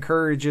that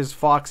encourages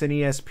Fox and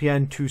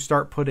ESPN to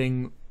start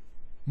putting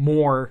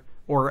more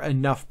or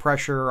enough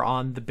pressure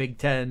on the Big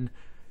Ten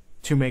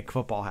to make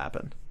football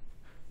happen.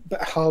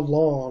 But how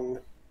long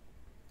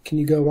can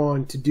you go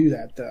on to do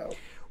that, though?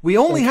 We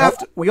only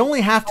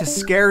have to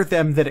scare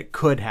them that it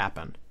could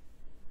happen.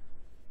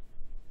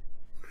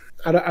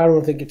 I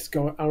don't think it's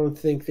going. I don't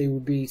think they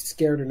would be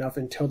scared enough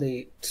until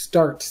they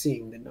start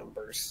seeing the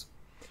numbers.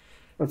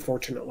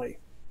 Unfortunately,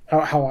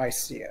 how I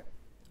see it.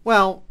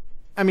 Well,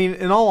 I mean,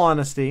 in all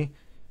honesty,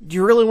 do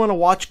you really want to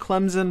watch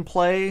Clemson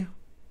play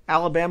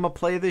Alabama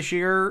play this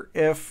year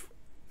if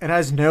it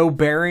has no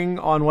bearing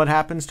on what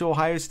happens to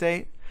Ohio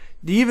State?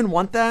 Do you even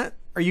want that?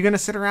 Are you going to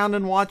sit around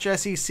and watch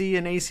SEC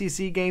and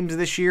ACC games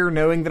this year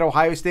knowing that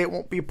Ohio State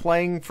won't be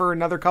playing for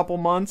another couple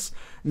months,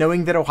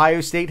 knowing that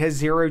Ohio State has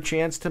zero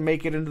chance to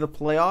make it into the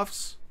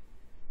playoffs?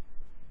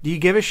 Do you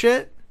give a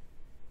shit?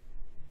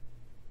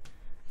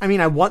 I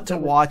mean, I want to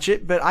watch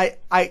it, but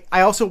I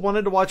also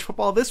wanted to watch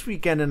football this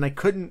weekend and I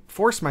couldn't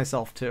force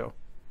myself to.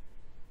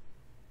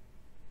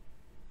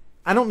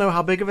 I don't know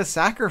how big of a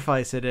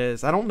sacrifice it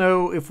is. I don't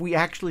know if we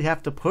actually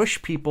have to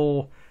push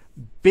people,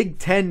 Big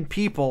Ten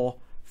people,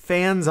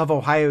 fans of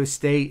Ohio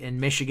State and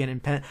Michigan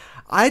and Penn.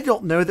 I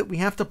don't know that we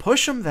have to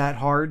push them that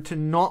hard to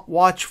not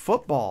watch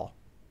football.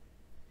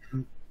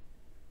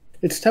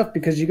 It's tough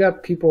because you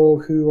got people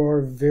who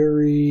are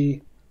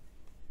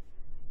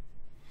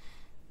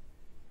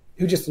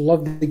who just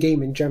love the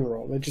game in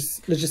general. Let's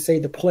just say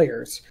the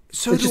players.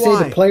 So let's do just say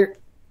I.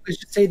 Let's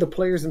just say the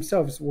players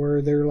themselves,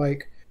 where they're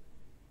like,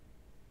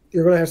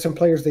 you're going to have some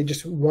players they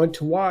just want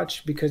to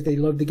watch because they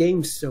love the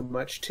game so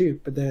much too.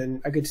 But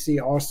then I could see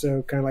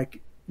also kind of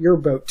like your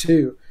boat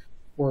too,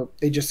 where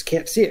they just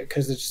can't see it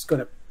because it's just going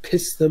to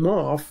piss them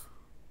off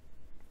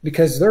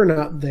because they're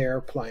not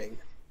there playing.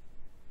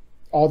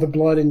 All the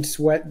blood and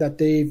sweat that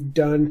they've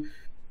done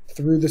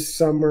through the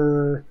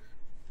summer,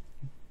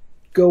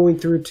 going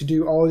through to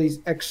do all these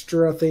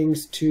extra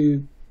things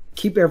to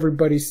keep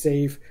everybody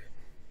safe,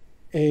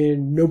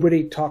 and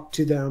nobody talked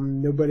to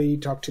them, nobody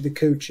talked to the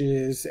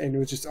coaches, and it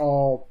was just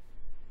all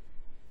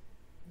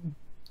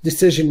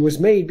decision was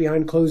made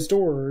behind closed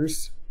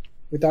doors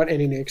without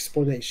any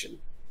explanation,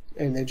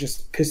 and it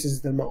just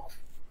pisses them off.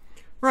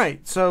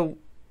 Right. So,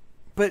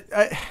 but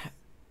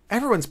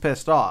everyone's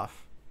pissed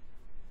off.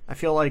 I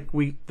feel like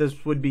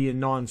this would be a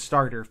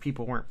non-starter if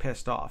people weren't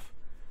pissed off.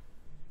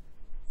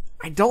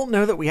 I don't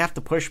know that we have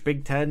to push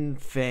Big Ten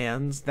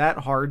fans that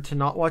hard to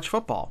not watch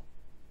football.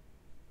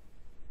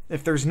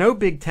 If there's no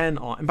Big Ten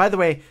on, and by the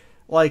way,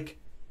 like,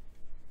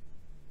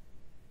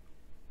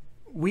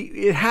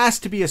 it has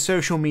to be a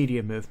social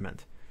media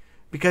movement,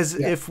 because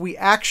if we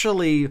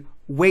actually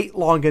wait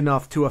long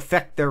enough to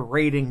affect their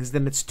ratings,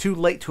 then it's too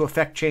late to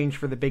affect change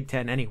for the Big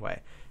Ten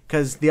anyway,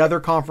 because the other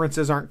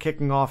conferences aren't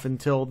kicking off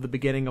until the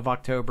beginning of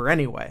October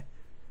anyway.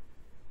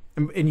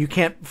 And you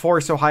can't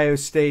force Ohio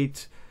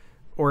State,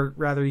 or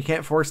rather you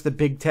can't force the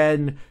Big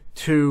Ten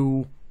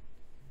to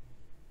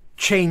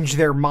change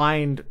their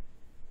mind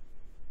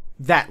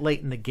that late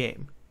in the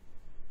game.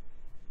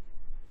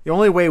 The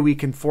only way we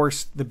can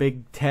force the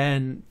Big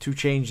Ten to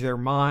change their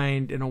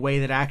mind in a way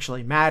that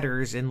actually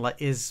matters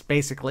is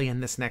basically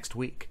in this next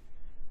week.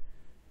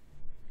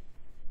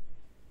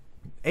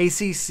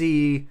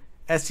 ACC,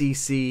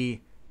 SEC,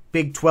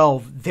 Big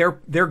 12,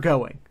 they're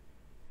going.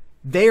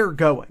 They're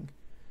going.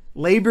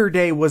 Labor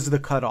Day was the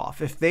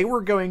cutoff. If they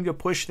were going to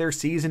push their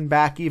season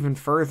back even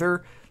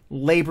further,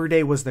 Labor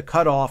Day was the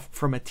cutoff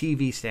from a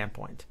TV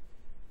standpoint.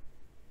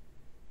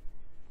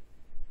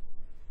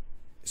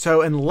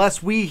 So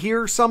unless we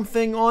hear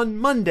something on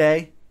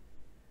Monday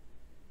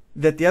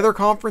that the other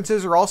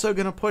conferences are also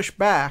going to push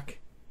back,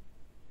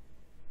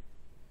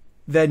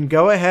 then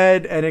go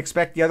ahead and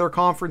expect the other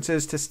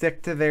conferences to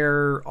stick to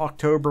their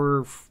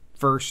October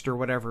 1st or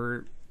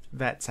whatever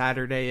that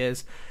Saturday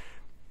is.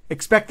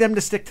 Expect them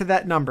to stick to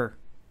that number.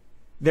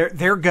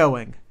 They're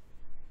going.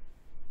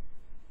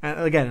 And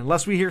again,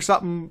 unless we hear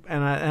something,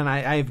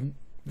 and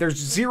there's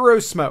zero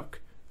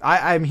smoke.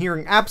 I'm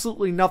hearing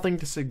absolutely nothing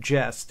to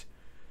suggest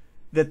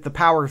that the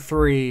Power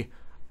 3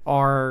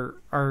 are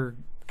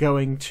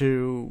going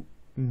to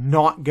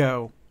not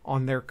go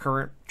on their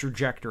current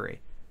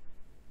trajectory.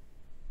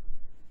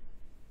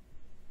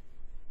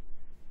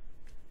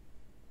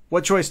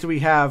 What choice do we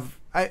have?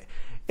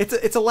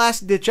 It's a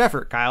last ditch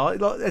effort, Kyle.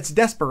 It's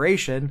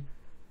desperation.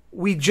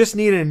 We just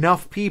need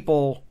enough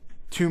people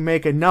to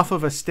make enough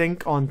of a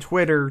stink on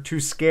Twitter to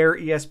scare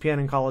ESPN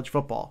and college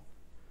football,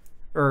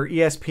 or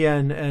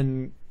ESPN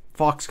and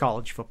Fox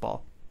college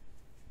football.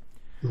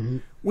 Mm-hmm.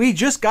 We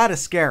just got to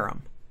scare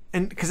them,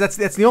 and because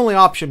that's the only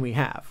option we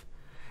have.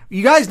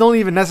 You guys don't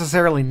even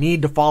necessarily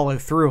need to follow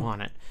through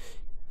on it.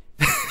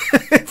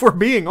 If we're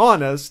being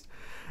honest.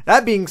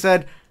 That being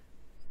said,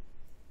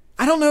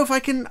 I don't know if I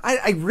can.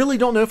 I really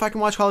don't know if I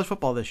can watch college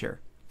football this year.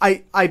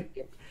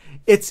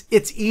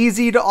 It's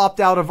easy to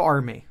opt out of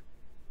Army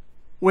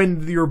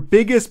when your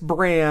biggest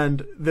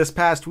brand this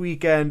past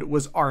weekend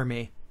was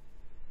Army.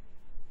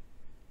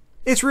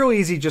 It's real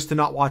easy just to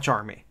not watch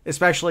Army,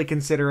 especially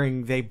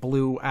considering they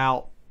blew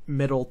out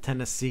Middle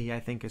Tennessee, I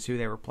think is who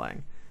they were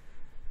playing.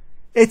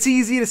 It's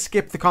easy to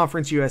skip the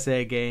Conference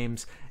USA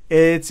games.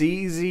 It's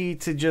easy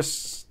to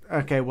just,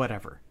 okay,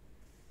 whatever.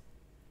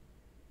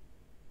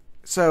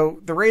 So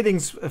the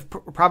ratings have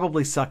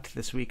probably sucked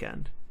this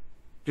weekend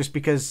just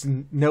because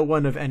no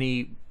one of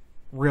any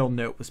real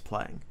note was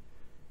playing.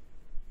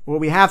 What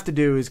we have to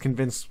do is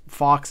convince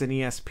Fox and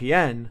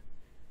ESPN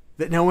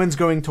that no one's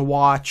going to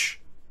watch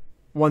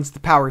once the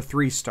Power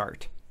 3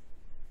 start.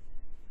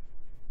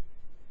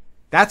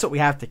 That's what we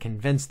have to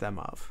convince them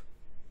of.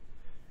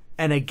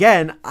 And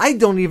again, I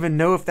don't even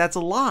know if that's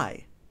a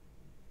lie.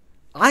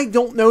 I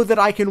don't know that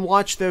I can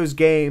watch those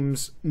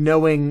games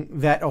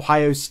knowing that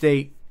Ohio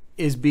State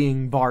is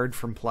being barred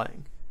from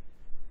playing.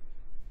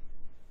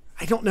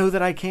 I don't know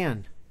that I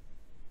can.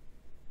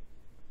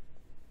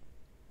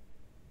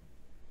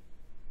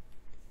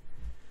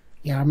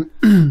 Yeah,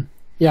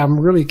 I'm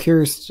really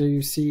curious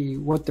to see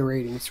what the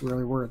ratings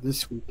really were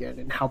this weekend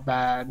and how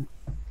bad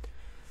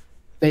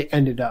they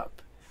ended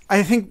up.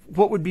 I think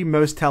what would be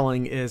most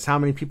telling is how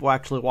many people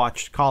actually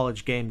watched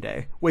College Game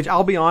Day, which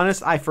I'll be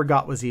honest, I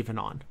forgot was even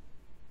on.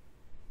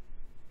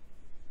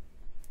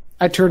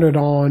 I turned it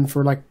on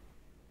for like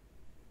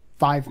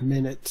 5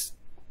 minutes,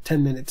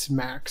 10 minutes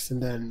max,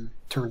 and then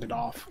turned it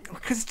off.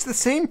 Because it's the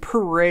same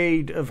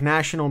parade of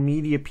national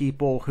media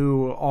people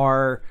who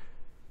are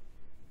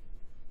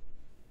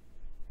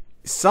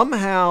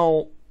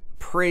somehow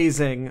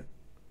praising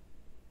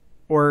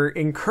or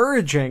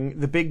encouraging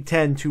the Big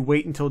Ten to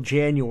wait until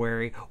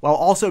January while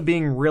also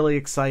being really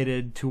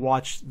excited to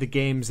watch the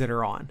games that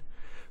are on.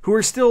 Who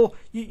are still...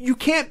 You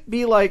can't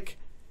be like,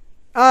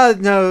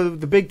 no,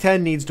 the Big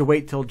Ten needs to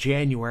wait till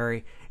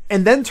January,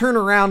 and then turn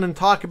around and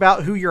talk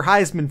about who your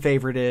Heisman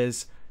favorite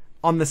is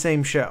on the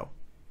same show.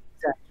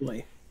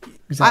 Exactly.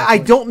 I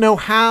don't know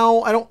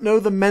how. I don't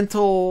know the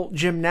mental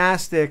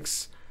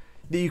gymnastics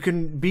that you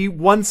can be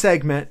one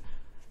segment...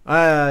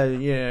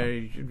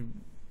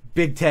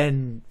 Big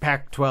Ten,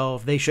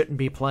 Pac-12, they shouldn't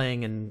be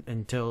playing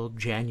until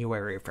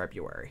January or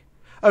February.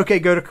 Okay,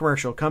 go to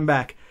commercial, come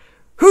back.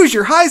 Who's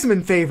your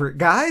Heisman favorite,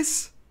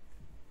 guys?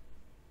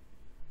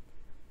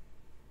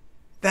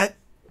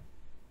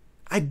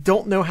 I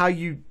don't know how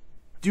you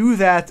do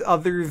that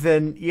other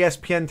than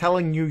ESPN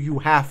telling you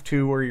have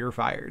to or you're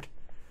fired.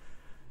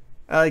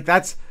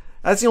 That's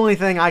the only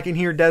thing I can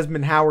hear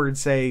Desmond Howard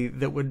say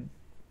that would...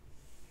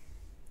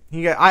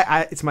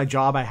 it's my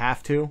job, I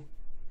have to.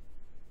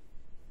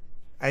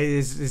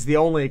 Is the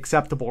only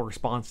acceptable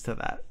response to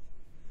that.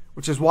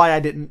 Which is why I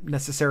didn't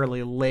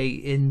necessarily lay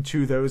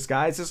into those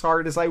guys as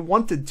hard as I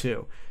wanted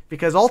to.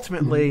 Because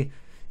ultimately,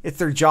 it's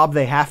their job,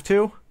 they have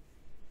to.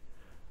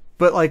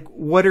 But, like,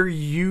 what are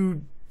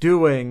you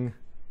doing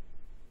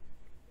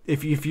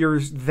if you're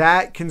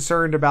that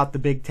concerned about the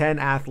Big Ten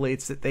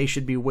athletes that they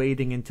should be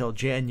waiting until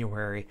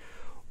January?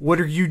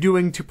 What are you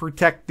doing to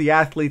protect the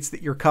athletes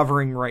that you're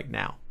covering right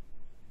now?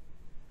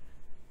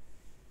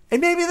 And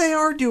maybe they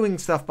are doing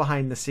stuff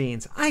behind the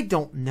scenes. I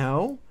don't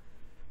know.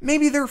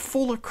 Maybe they're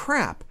full of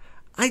crap.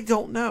 I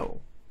don't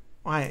know.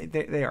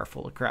 They are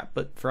full of crap,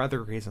 but for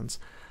other reasons.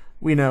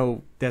 We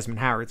know Desmond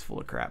Howard's full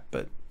of crap,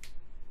 but...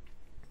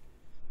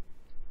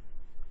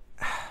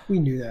 We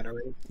knew that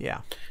already.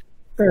 Yeah.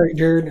 All right,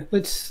 Jared.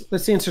 Let's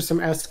answer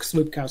some Ask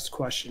Sloopcast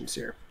questions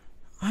here.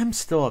 I'm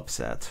still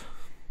upset.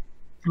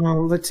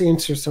 Well, let's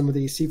answer some of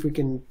these. See if we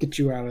can get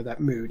you out of that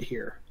mood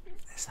here.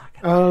 It's not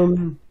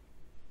gonna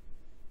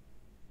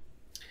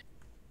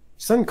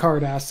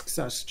Suncard asks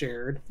us,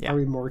 Jared, yeah.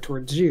 probably more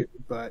towards you,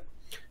 but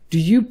do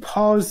you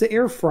pause the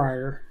air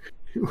fryer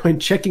when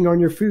checking on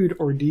your food,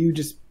 or do you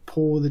just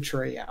pull the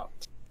tray out?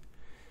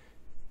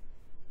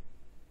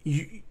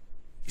 You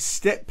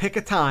pick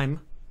a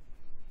time.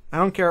 I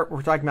don't care if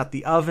we're talking about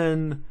the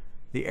oven,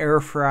 the air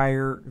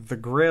fryer, the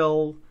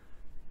grill.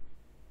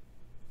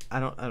 I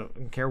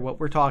don't care what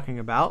we're talking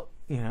about.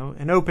 You know,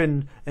 an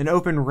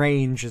open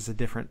range is a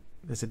different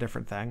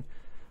thing.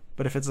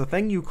 But if it's a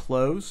thing you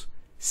close,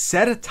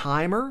 set a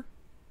timer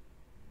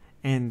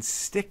and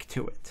stick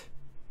to it.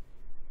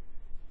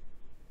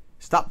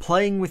 Stop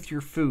playing with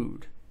your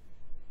food.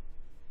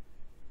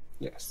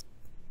 Yes.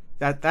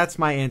 That's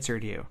my answer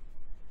to you.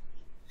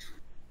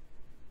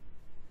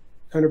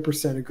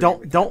 100%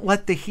 agree. Don't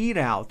let the heat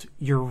out.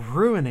 You're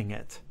ruining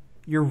it.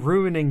 You're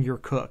ruining your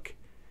cook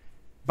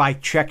by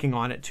checking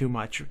on it too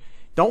much.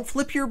 Don't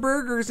flip your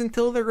burgers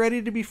until they're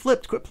ready to be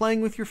flipped. Quit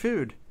playing with your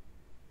food.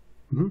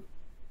 Mm-hmm.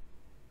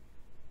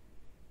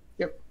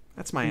 Yep.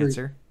 That's my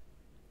answer.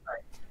 All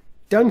right.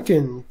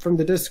 Duncan from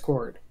the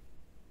Discord.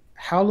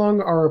 How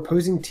long are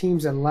opposing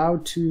teams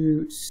allowed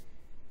to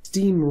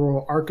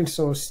steamroll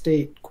Arkansas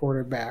State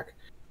quarterback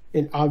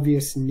in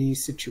obvious knee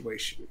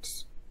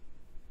situations?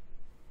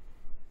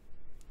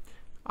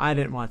 I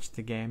didn't watch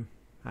the game.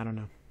 I don't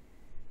know.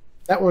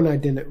 That one I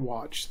didn't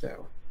watch,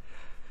 though.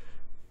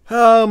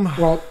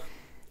 Well,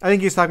 I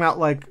think he's talking about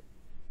like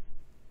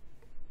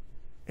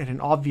in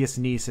an obvious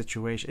knee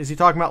situation. Is he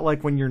talking about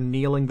like when you're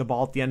kneeling the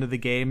ball at the end of the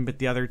game, but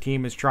the other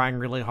team is trying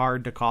really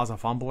hard to cause a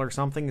fumble or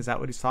something? Is that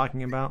what he's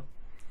talking about?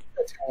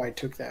 That's how I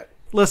took that.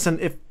 Listen,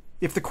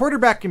 if the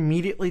quarterback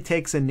immediately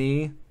takes a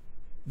knee,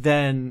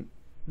 then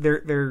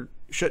there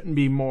shouldn't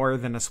be more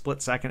than a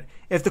split second.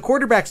 If the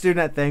quarterback's doing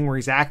that thing where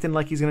he's acting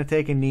like he's going to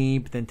take a knee,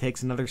 but then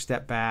takes another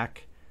step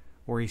back,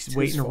 or he's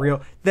waiting to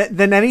reel,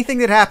 then anything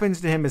that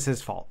happens to him is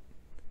his fault.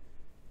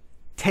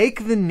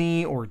 Take the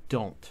knee or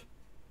don't.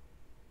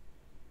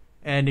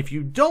 And if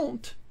you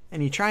don't,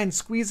 and you try and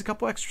squeeze a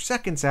couple extra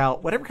seconds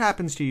out, whatever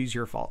happens to you is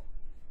your fault.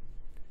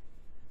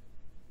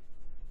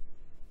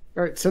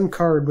 All right, some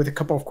card with a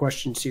couple of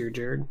questions here,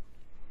 Jared.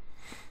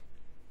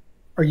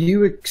 Are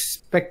you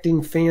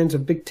expecting fans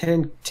of Big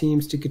Ten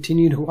teams to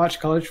continue to watch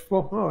college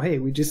football? Oh, hey,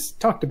 we just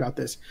talked about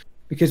this.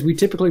 Because we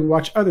typically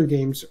watch other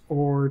games,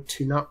 or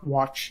to not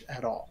watch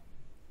at all.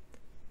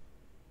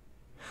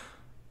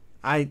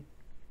 I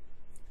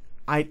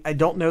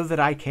don't know that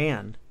I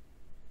can.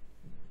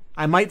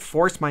 I might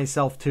force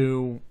myself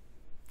to,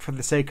 for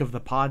the sake of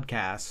the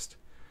podcast.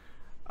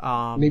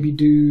 Maybe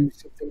do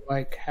something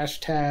like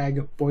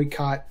hashtag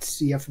boycott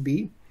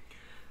CFB.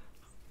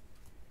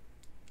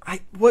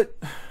 What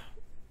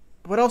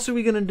else are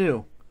we going to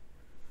do?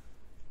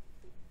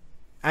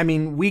 I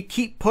mean, we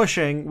keep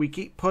pushing,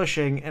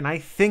 and I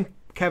think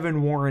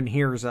Kevin Warren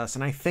hears us,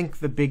 and I think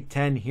the Big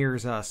Ten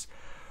hears us.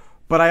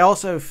 But I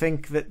also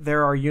think that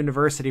there are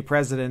university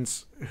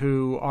presidents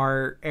who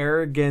are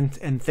arrogant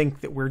and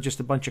think that we're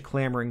just a bunch of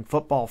clamoring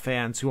football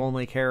fans who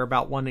only care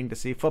about wanting to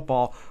see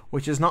football,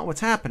 which is not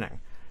what's happening.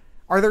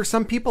 Are there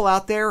some people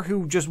out there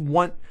who just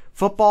want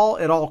football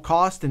at all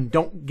costs and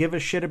don't give a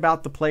shit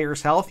about the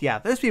players' health? Yeah,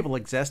 those people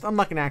exist. I'm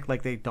not going to act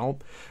like they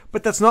don't,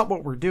 but that's not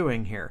what we're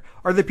doing here.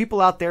 Are there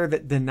people out there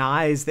that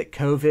denies that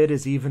COVID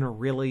is even a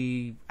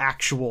really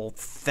actual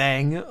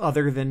thing,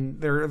 other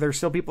than there's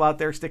still people out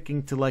there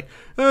sticking to like,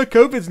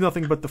 COVID's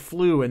nothing but the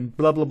flu and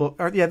blah, blah,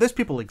 blah. Yeah, those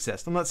people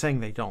exist. I'm not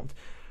saying they don't.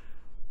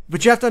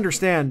 But you have to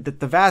understand that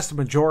the vast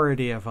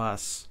majority of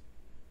us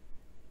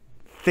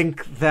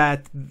think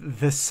that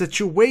the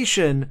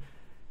situation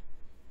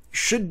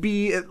should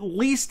be at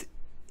least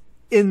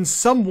in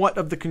somewhat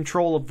of the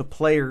control of the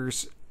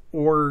players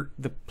or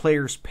the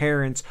players'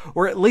 parents,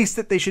 or at least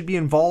that they should be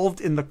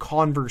involved in the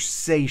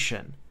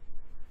conversation,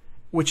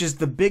 which is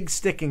the big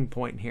sticking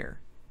point here.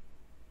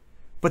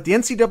 But the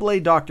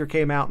NCAA doctor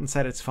came out and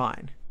said it's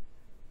fine.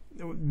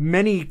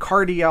 Many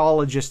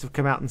cardiologists have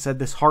come out and said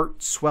this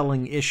heart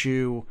swelling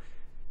issue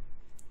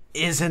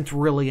isn't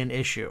really an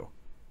issue.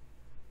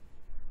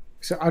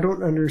 So I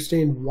don't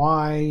understand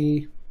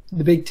why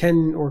the Big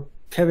Ten or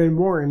Kevin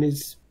Warren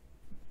is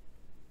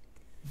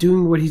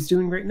doing what he's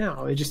doing right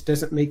now. It just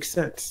doesn't make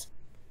sense.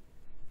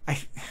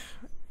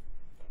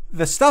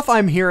 The stuff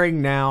I'm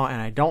hearing now, and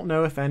I don't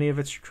know if any of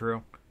it's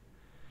true,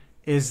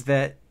 is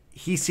that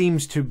he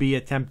seems to be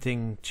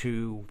attempting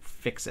to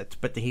fix it,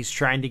 but that he's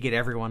trying to get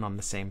everyone on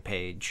the same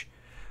page,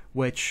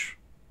 which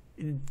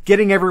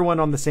getting everyone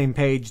on the same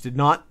page did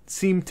not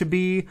seem to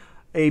be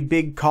a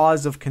big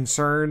cause of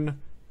concern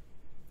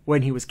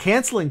when he was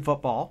canceling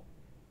football,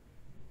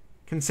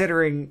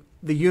 considering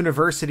the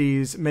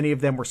universities, many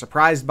of them were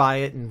surprised by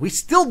it, and we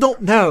still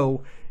don't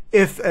know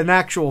if an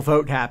actual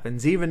vote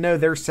happens, even though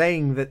they're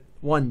saying that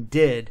one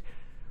did.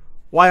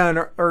 Why on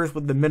earth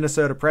would the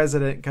Minnesota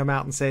president come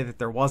out and say that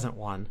there wasn't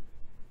one?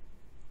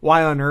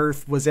 Why on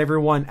earth was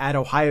everyone at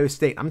Ohio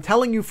State? I'm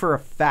telling you for a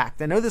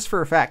fact, I know this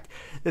for a fact,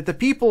 that the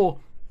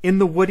people in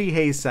the Woody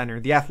Hayes Center,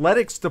 the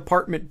athletics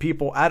department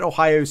people at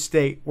Ohio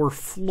State, were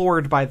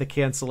floored by the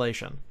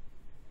cancellation.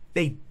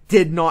 They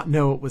did not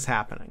know it was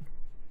happening.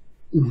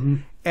 Mm-hmm.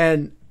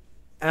 And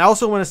I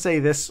also want to say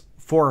this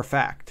for a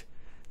fact,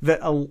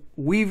 that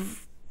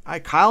we've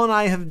Kyle and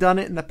I have done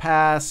it in the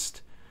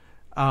past.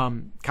 Kyle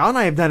and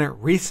I have done it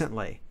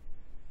recently.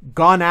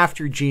 Gone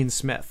after Gene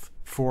Smith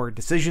for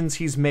decisions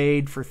he's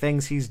made, for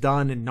things he's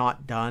done and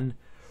not done.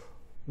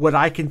 What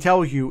I can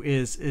tell you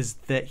is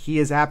that he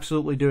is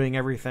absolutely doing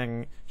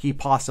everything he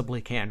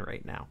possibly can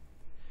right now.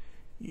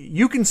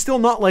 You can still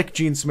not like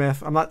Gene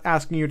Smith. I'm not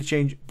asking you to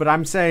change, but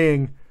I'm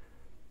saying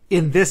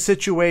in this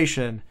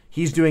situation,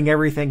 he's doing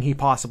everything he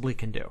possibly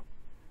can do.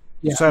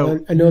 Yeah,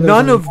 so I know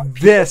none of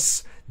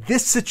this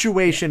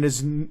situation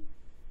is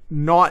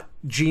not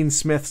Gene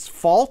Smith's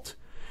fault.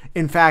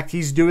 In fact,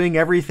 he's doing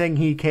everything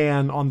he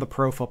can on the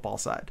pro football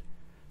side.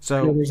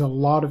 So there's a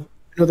lot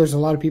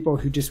of people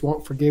who just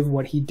won't forgive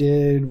what he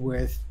did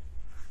with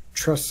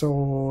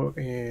Trussell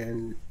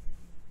and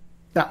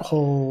that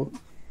whole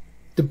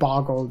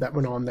debacle that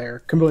went on there.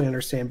 Completely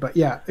understand. But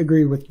yeah,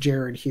 agree with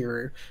Jared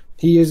here.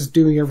 He is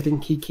doing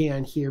everything he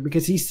can here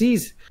because he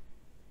sees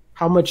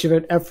how much of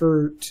an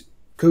effort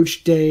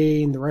Coach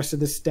Day and the rest of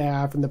the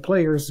staff and the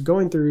players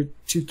going through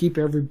to keep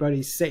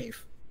everybody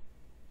safe.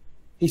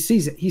 He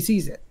sees it. He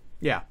sees it.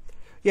 Yeah.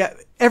 Yeah.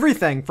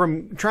 Everything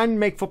from trying to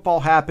make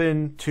football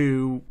happen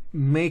to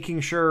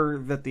making sure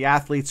that the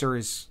athletes are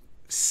as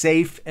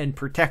safe and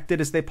protected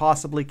as they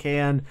possibly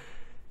can.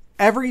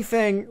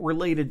 Everything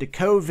related to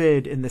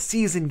COVID and the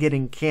season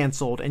getting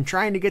canceled and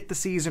trying to get the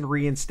season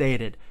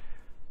reinstated.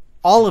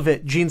 All of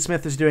it, Gene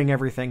Smith is doing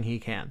everything he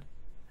can.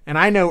 And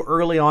I know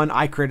early on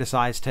I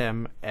criticized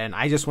him, and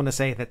I just want to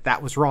say that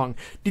that was wrong.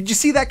 Did you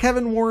see that,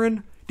 Kevin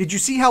Warren? Did you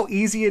see how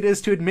easy it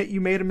is to admit you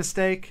made a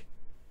mistake?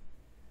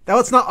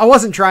 I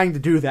wasn't trying to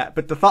do that,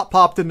 but the thought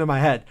popped into my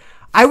head.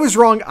 I was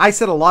wrong. I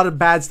said a lot of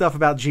bad stuff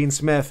about Gene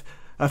Smith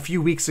a few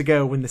weeks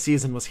ago when the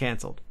season was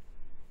canceled.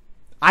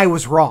 I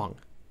was wrong.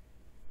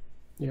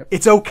 Yep.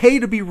 It's okay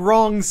to be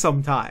wrong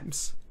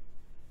sometimes.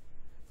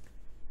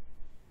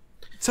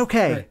 It's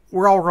okay. Right.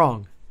 We're all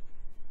wrong.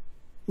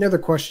 Another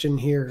question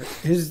here.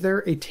 Is there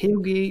a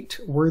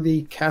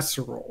tailgate-worthy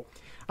casserole?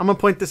 I'm going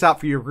to point this out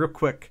for you real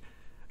quick.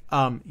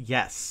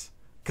 Yes.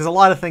 Because a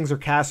lot of things are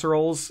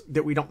casseroles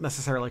that we don't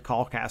necessarily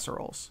call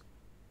casseroles.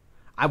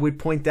 I would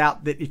point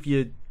out that if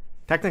you,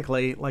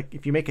 technically, like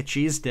if you make a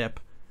cheese dip,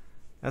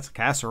 that's a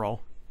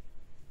casserole.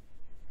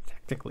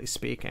 Technically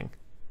speaking.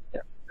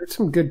 Yeah. There's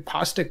some good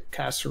pasta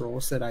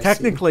casseroles that I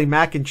Technically,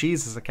 mac and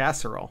cheese is a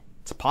casserole.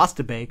 It's a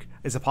pasta bake.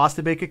 Is a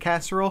pasta bake a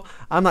casserole?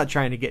 I'm not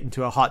trying to get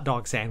into a hot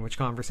dog sandwich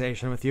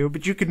conversation with you,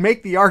 but you could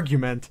make the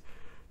argument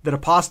that a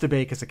pasta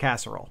bake is a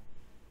casserole.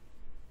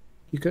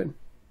 You could,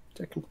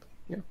 technically,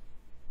 yeah.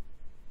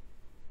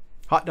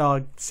 Hot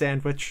dog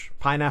sandwich,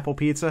 pineapple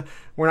pizza.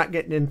 We're not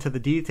getting into the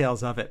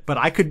details of it,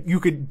 but you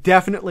could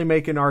definitely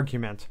make an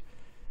argument.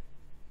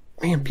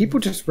 Man, people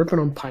just ripping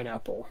on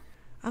pineapple.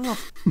 I don't know.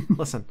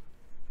 Listen,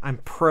 I'm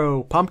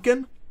pro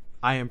pumpkin.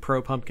 I am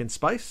pro pumpkin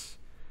spice.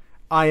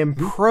 I am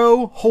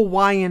pro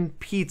Hawaiian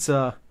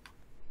pizza,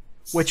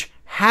 which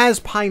has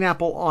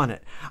pineapple on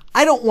it.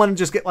 I don't want to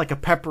just get like a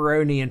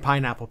pepperoni and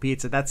pineapple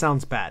pizza. That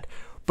sounds bad.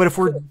 But if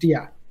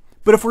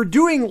we're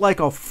doing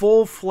like a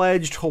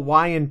full-fledged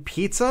Hawaiian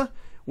pizza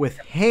with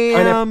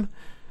ham,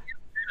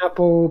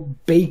 pineapple,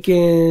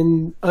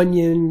 bacon,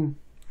 onion,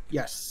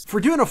 yes.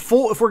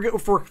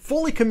 If we're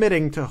fully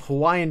committing to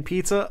Hawaiian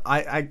pizza,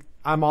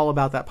 I'm all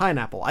about that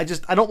pineapple. I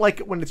don't like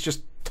it when it's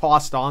just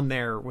tossed on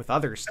there with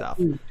other stuff.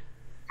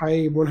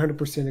 I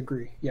 100%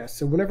 agree. Yes.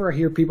 So whenever I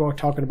hear people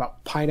talking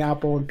about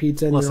pineapple and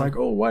pizza, and they're like,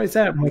 "Oh, why is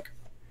that?" I'm like,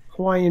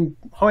 Hawaiian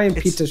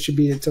pizza should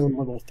be its own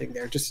little thing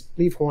there. Just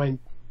leave Hawaiian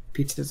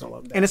pizzas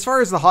alone. And as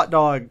far as the hot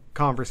dog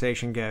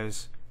conversation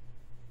goes,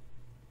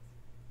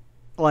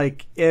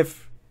 like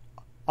if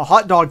a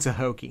hot dog's a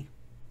hoagie,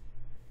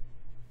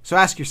 so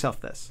ask yourself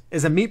this: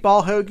 is a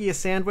meatball hoagie a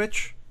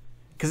sandwich?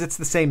 Because it's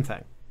the same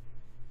thing.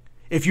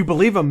 If you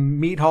believe a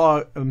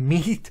meatball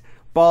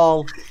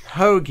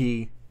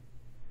hoagie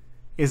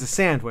is a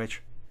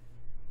sandwich,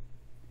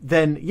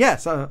 then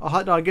yes, a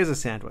hot dog is a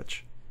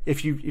sandwich.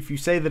 If you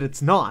say that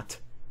it's not,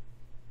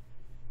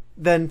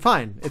 then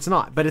fine, it's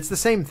not. But it's the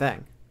same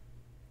thing.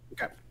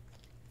 Okay.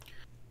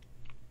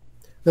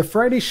 The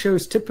Friday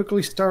shows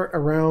typically start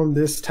around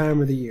this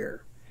time of the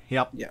year.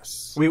 Yep.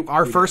 Yes.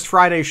 Our first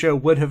Friday show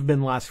would have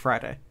been last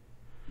Friday.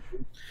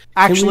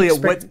 Actually, it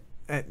would.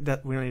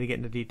 That we don't need to get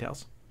into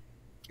details.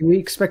 Can we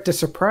expect a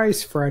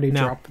surprise Friday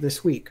drop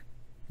this week?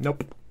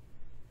 Nope.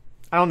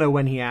 I don't know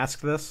when he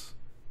asked this,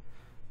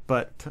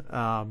 but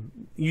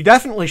you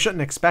definitely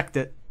shouldn't expect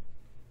it.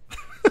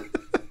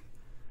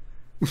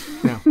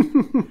 No.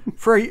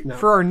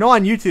 For our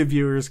non-YouTube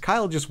viewers,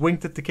 Kyle just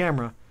winked at the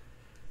camera.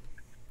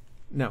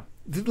 No.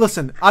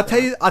 Listen, I'll tell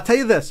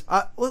you this.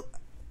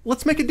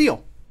 Let's make a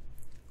deal.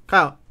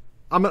 Kyle,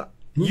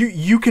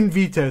 you can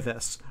veto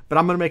this, but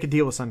I'm going to make a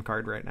deal with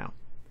Suncard right now.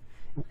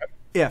 Okay.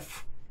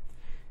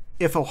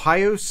 If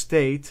Ohio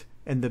State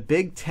and the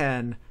Big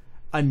Ten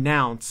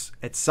announce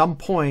at some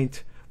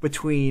point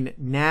between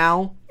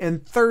now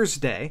and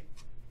Thursday,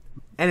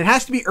 and it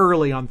has to be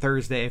early on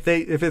Thursday. If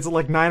it's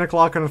like 9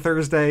 o'clock on a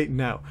Thursday,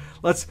 no.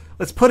 Let's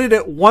put it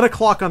at 1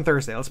 o'clock on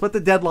Thursday. Let's put the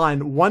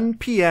deadline 1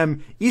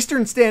 p.m.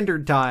 Eastern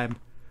Standard Time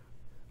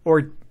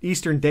or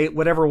Eastern date,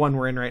 whatever one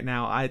we're in right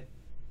now.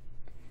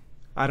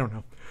 I don't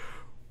know.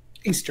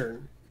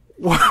 Eastern.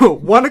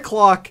 1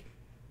 o'clock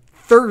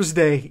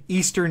Thursday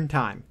Eastern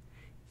time.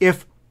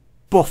 If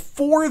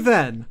before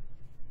then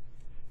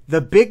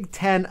the Big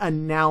Ten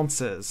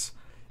announces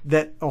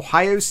that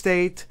Ohio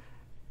State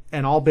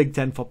and all Big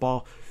Ten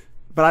football,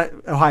 but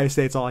Ohio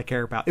State's all I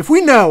care about. If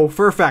we know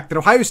for a fact that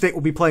Ohio State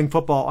will be playing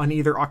football on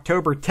either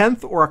October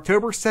 10th or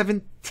October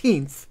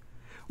 17th,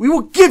 we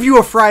will give you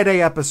a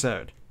Friday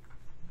episode.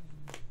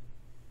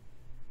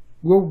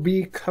 We'll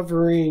be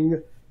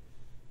covering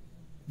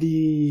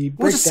the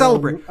We'll just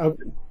celebrate.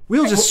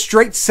 We'll just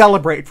straight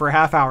celebrate for a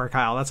half hour,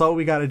 Kyle. That's all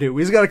we got to do.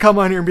 We just got to come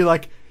on here and be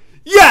like,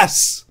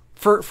 yes,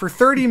 for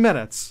 30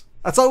 minutes.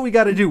 That's all we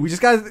got to do. We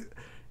just got to.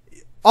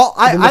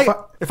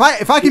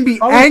 If I can be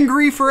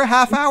angry for a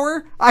half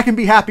hour, I can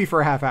be happy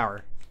for a half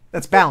hour.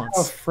 That's balance.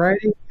 A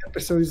Friday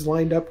episode is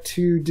lined up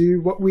to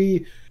do what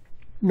we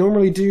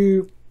normally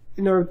do,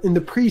 in the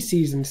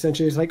preseason.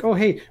 Essentially, it's like, oh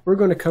hey, we're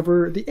going to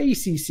cover the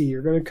ACC.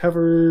 We're going to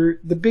cover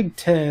the Big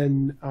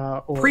Ten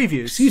or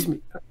previews. Excuse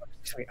me.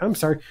 I'm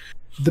sorry.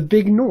 The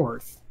Big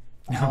North.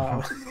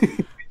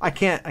 I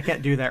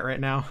can't do that right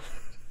now.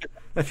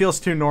 That feels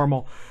too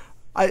normal.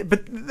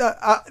 But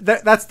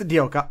that's the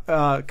deal.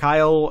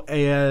 Kyle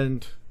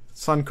and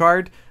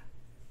Suncard.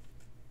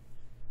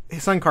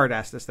 Suncard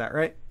asked us that,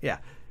 right? Yeah.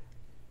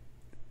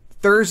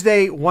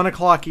 Thursday, 1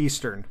 o'clock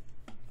Eastern.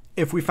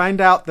 If we find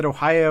out that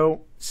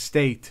Ohio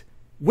State,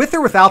 with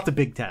or without the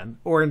Big Ten,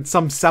 or in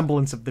some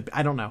semblance of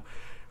I don't know,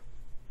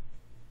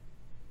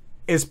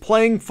 is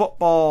playing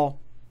football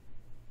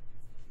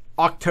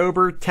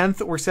October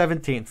 10th or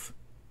 17th,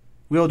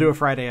 we'll do a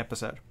Friday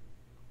episode.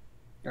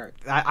 All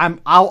right.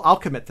 I'll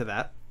commit to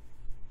that.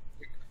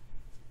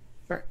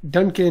 All right.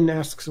 Duncan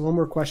asks one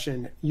more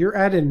question. You're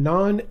at a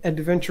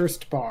non-adventurous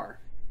bar.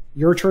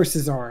 Your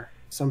choices are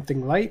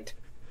something light,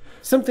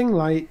 something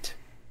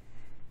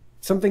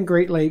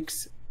Great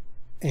Lakes,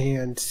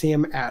 and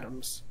Sam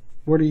Adams.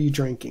 What are you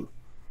drinking?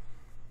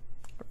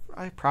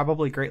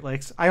 Probably Great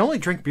Lakes. I only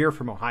drink beer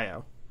from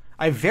Ohio.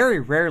 I very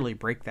rarely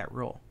break that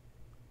rule.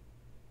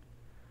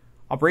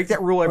 I'll break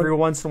that rule every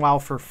once in a while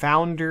for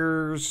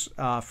Founders,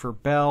 for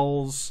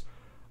Bell's.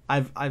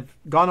 I've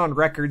gone on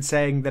record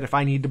saying that if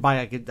I need to buy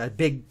a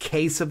big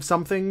case of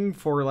something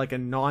for like a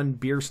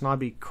non-beer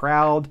snobby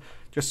crowd,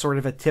 just sort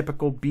of a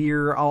typical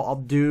beer, I'll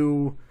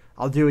do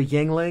a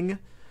Yuengling.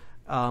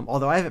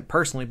 Although I haven't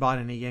personally bought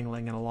any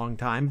Yuengling in a long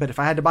time, but if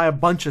I had to buy a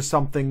bunch of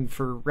something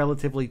for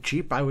relatively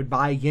cheap, I would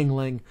buy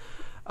Yuengling.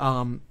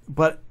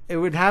 But it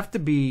would have to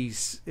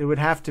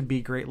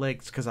be Great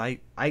Lakes, because I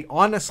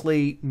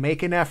honestly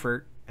make an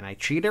effort, and I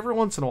cheat every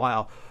once in a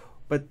while,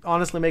 but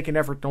honestly make an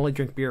effort to only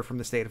drink beer from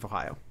the state of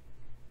Ohio.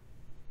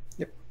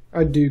 Yep,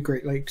 I do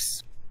Great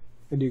Lakes.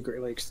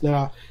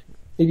 Now,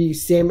 maybe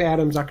Sam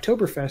Adams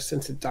Oktoberfest,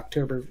 since it's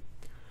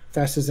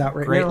Oktoberfest is out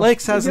right now. Great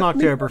Lakes has an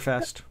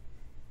Oktoberfest.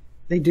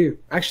 They do.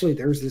 Actually,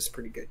 theirs is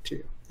pretty good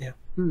too. Yeah.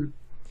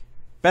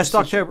 Best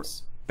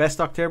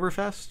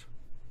Oktoberfest?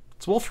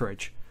 It's Wolf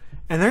Ridge.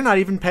 And they're not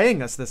even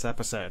paying us this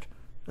episode.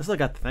 I still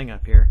got the thing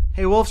up here.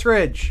 Hey, Wolf's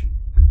Ridge.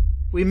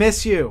 We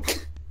miss you.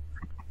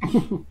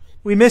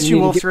 We miss you,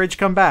 Wolf's Ridge.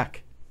 Come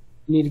back.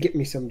 You need to get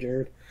me some,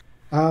 Jared.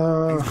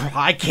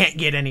 I can't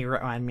get any.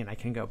 I mean, I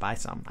can go buy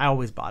some. I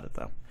always bought it,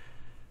 though.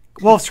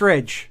 Wolf's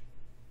Ridge.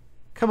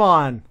 Come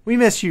on. We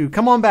miss you.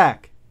 Come on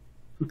back.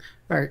 All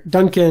right.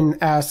 Duncan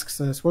asks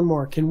us one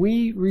more. Can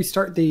we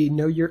restart the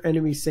Know Your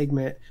Enemy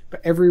segment,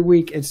 but every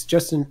week it's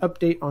just an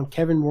update on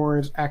Kevin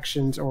Warren's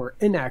actions or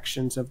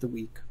inactions of the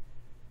week?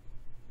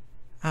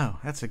 Oh,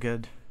 that's a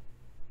good...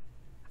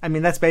 I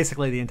mean, that's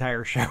basically the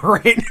entire show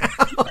right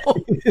now.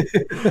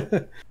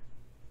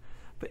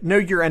 But Know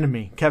Your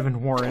Enemy,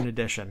 Kevin Warren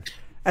edition.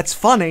 That's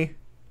funny.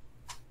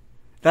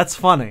 That's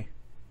funny.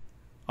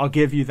 I'll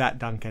give you that,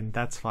 Duncan.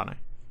 That's funny.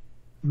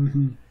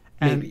 Mm-hmm.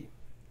 Maybe.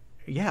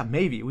 Yeah,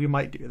 maybe. We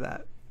might do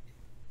that.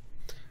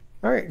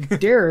 All right.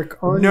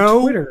 Derek on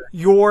Know Twitter.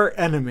 Your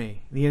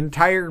Enemy. The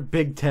entire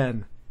Big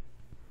Ten.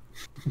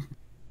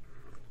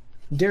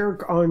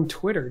 Derek on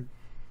Twitter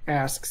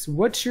asks,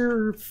 what's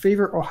your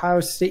favorite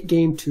Ohio State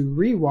game to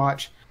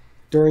rewatch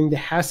during the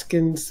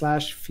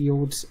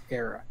Haskins/Fields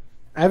era?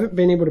 I haven't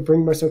been able to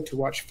bring myself to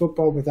watch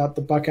football without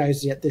the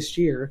Buckeyes yet this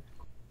year.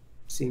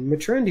 Seeing a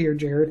trend here,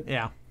 Jared.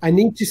 Yeah. I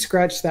need to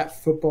scratch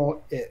that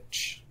football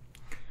itch.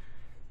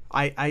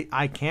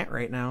 I can't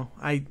right now.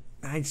 I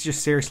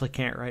just seriously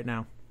can't right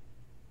now.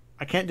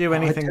 I can't do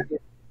anything.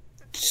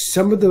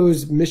 Some of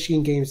those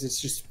Michigan games,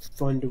 it's just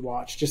fun to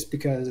watch just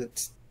because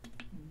it's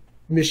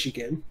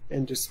Michigan,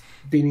 and just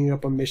beating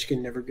up on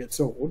Michigan never gets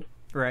old.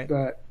 Right.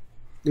 But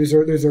those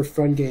are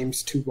fun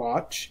games to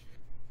watch.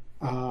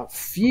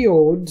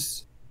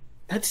 Fields,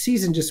 that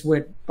season just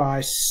went by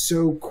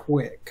so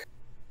quick.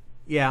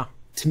 Yeah.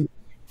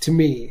 To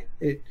me,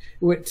 it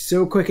went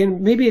so quick,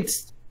 and maybe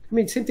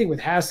same thing with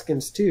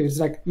Haskins too. It's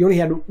like you only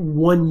had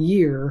 1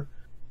 year.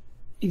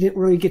 You didn't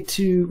really get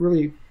to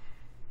really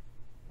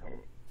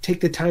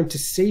take the time to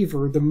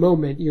savor the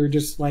moment. You're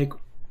just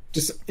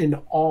in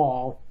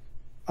awe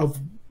of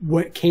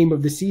what came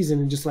of the season,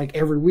 and just like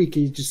every week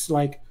he's just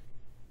like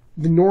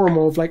the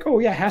normal of like, oh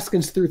yeah,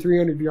 Haskins threw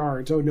 300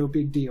 yards, oh no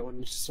big deal,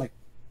 and it's just like,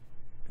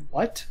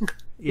 what?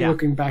 Yeah.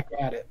 Looking back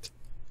at it.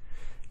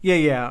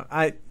 Yeah.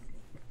 I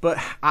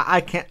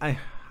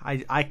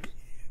can't.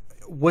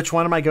 Which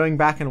one am I going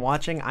back and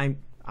watching?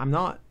 I'm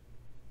not.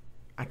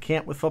 I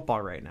can't with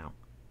football right now.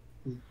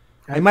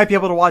 I might be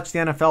able to watch the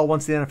NFL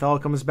once the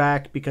NFL comes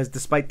back, because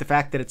despite the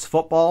fact that it's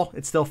football,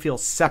 it still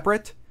feels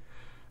separate.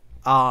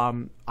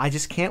 I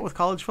just can't with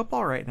college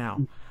football right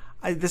now.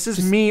 This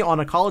is me on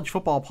a college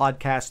football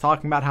podcast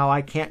talking about how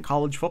I can't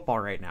college football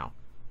right now.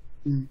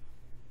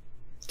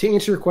 To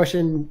answer your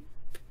question,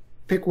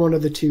 pick one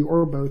of the two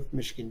or both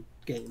Michigan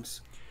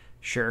games.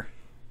 Sure.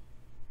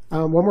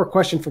 One more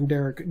question from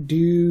Derek.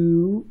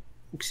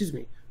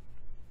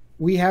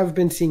 We have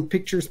been seeing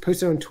pictures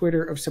posted on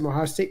Twitter of some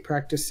Ohio State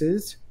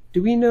practices.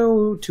 Do we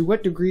know to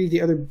what degree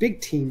the other big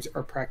teams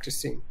are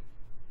practicing?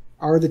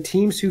 Are the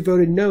teams who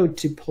voted no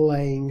to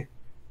playing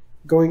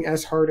going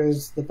as hard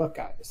as the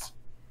Buckeyes?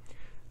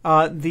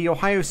 The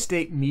Ohio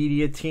State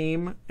media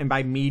team, and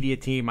by media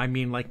team, I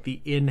mean like the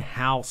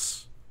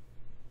in-house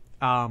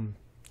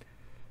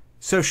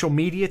social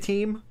media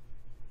team,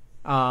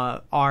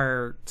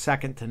 are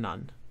second to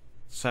none.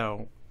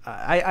 So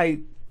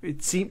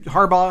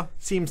Harbaugh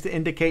seems to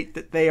indicate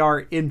that they are,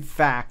 in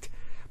fact.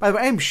 By the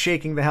way, I'm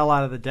shaking the hell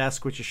out of the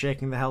desk, which is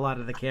shaking the hell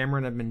out of the camera,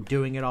 and I've been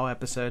doing it all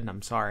episode, and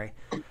I'm sorry.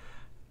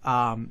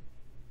 Harbaugh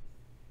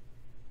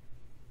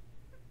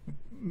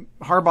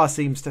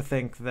seems to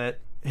think that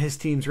his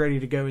team's ready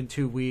to go in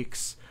 2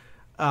 weeks.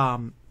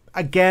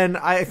 Again,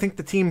 I think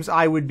the teams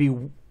I would be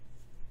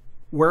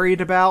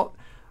worried about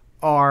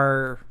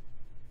are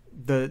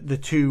the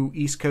two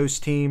East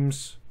Coast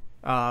teams,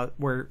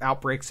 where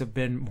outbreaks have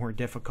been more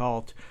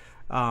difficult.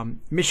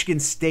 Michigan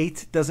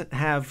State doesn't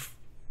have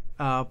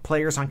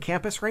players on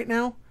campus right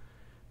now.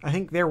 I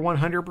think they're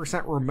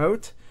 100%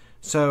 remote.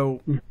 So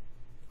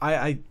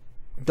I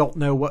don't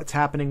know what's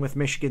happening with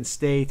Michigan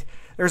State.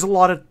 There's a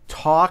lot of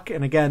talk,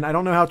 and again, I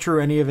don't know how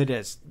true any of it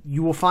is.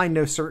 You will find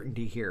no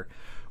certainty here.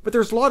 But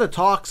there's a lot of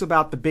talks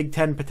about the Big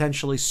Ten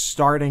potentially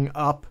starting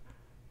up,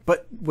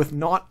 but with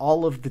not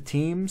all of the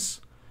teams.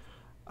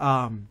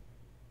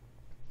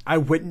 I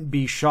wouldn't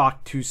be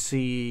shocked to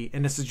see,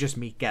 and this is just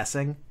me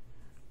guessing,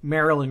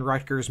 Maryland,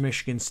 Rutgers,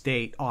 Michigan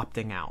State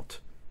opting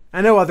out.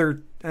 I know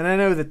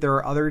that there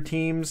are other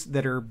teams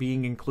that are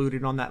being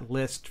included on that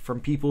list from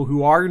people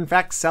who are in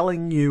fact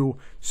selling you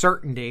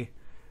certainty.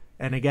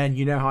 And again,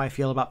 you know how I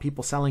feel about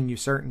people selling you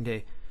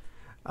certainty.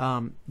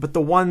 But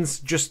the ones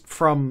just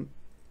from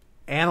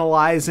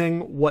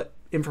analyzing what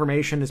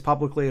information is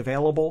publicly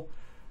available,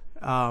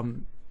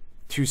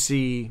 to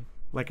see,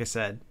 like I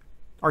said,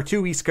 our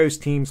two East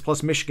Coast teams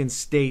plus Michigan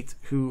State,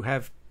 who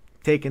have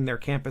taken their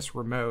campus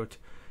remote,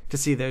 to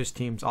see those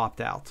teams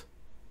opt out.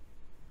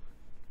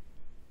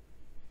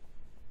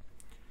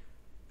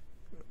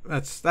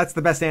 That's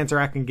the best answer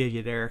I can give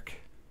you, Derek.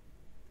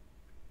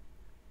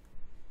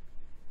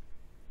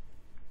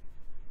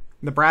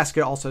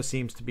 Nebraska also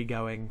seems to be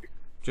going,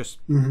 just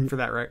for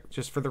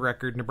the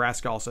record,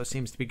 Nebraska also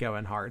seems to be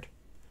going hard.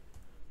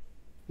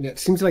 Yeah, it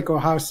seems like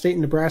Ohio State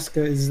and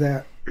Nebraska is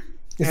that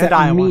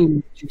Iowa.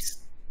 meme.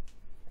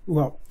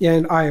 Well, yeah,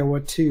 and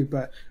Iowa too,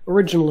 but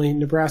originally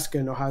Nebraska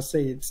and Ohio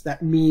State, it's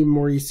that meme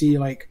where you see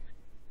like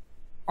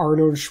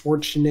Arnold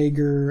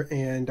Schwarzenegger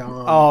and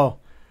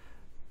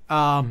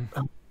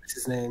what's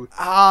his name?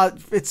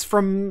 It's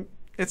from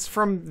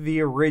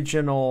the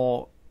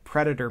original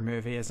Predator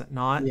movie, is it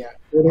not? Yeah,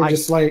 they're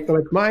just like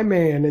my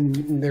man,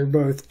 and they're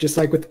both just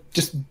like with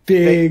just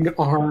big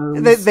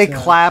arms. They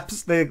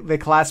clasp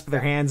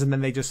their hands, and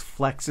then they just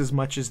flex as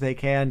much as they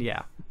can.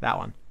 Yeah, that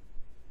one.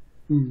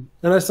 And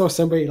I saw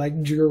somebody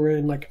like drew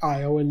in like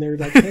Iowa, and they're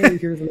like, "Hey,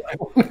 here's an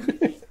Iowa."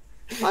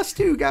 Us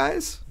too,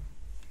 guys.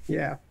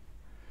 Yeah.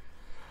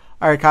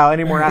 All right, Kyle.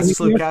 Any more Ask the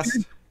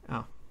Sloopcast?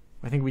 Oh,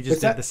 I think we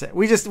just did the same.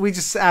 We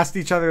just asked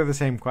each other the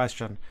same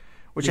question,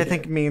 which I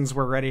think means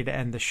we're ready to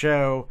end the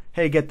show.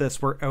 Hey, get this,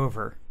 we're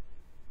over.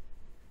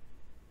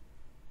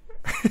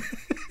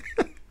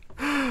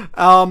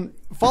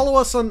 Follow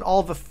us on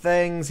all the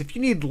things. If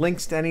you need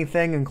links to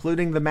anything,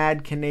 including the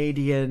Mad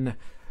Canadian,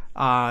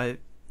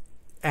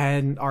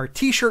 and our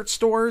t-shirt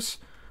stores,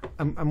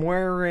 I'm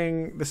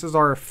wearing, this is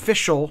our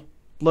official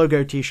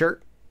logo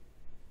t-shirt.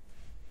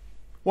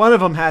 One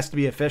of them has to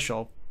be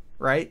official,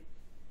 right?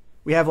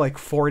 We have like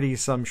 40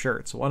 some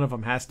shirts. One of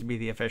them has to be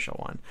the official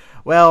one.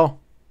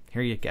 Well,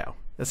 here you go.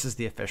 This is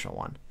the official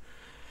one.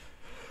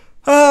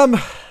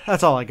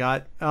 That's all I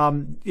got.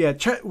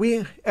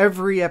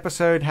 Every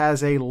episode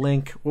has a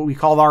link, what we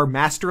call our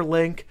master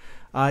link,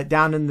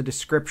 down in the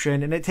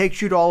description, and it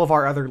takes you to all of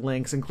our other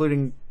links,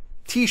 including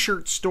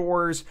t-shirt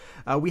stores.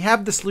 We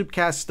have the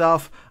Sloopcast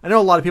stuff. I know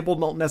a lot of people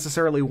don't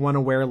necessarily want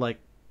to wear like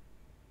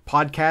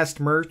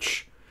podcast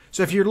merch.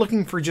 So if you're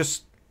looking for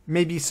just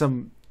maybe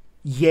some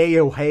Yay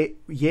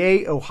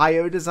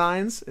Ohio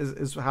Designs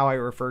is how I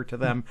refer to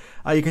them.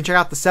 You can check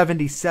out the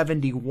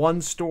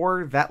 7071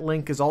 store. That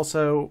link is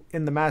also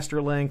in the master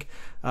link.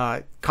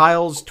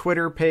 Kyle's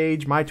Twitter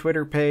page, my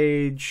Twitter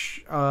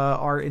page,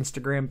 our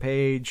Instagram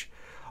page,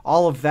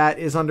 all of that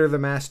is under the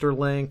master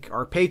link.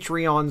 Our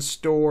Patreon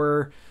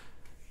store,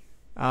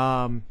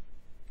 all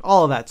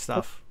of that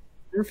stuff.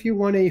 Or if you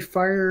want a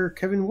Fire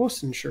Kevin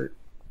Wilson shirt.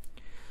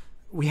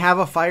 We have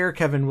a Fire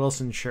Kevin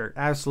Wilson shirt.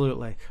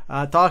 Absolutely.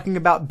 Talking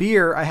about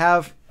beer, I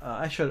have,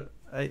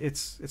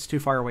 it's too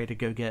far away to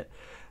go get.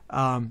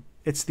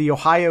 It's the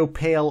Ohio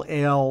Pale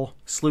Ale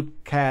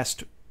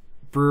Sloopcast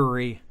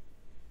Brewery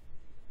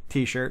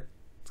t-shirt.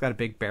 It's got a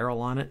big barrel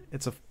on it.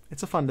 It's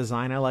a fun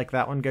design. I like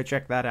that one. Go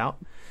check that out.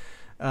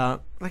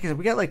 Like I said,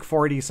 we got like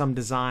 40 some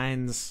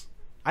designs.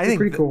 I think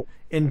pretty cool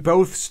in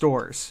both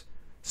stores.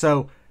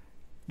 So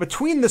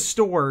between the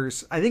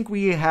stores, I think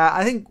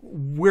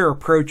we're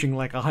approaching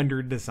like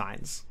 100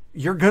 designs.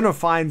 You're gonna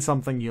find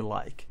something you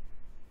like.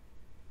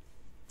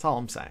 That's all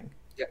I'm saying.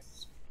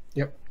 Yes.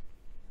 Yep.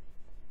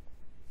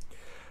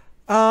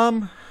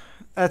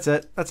 That's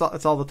it. That's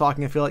all the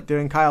talking I feel like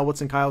doing. Kyle,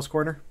 what's in Kyle's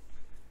corner?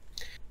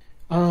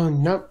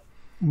 Not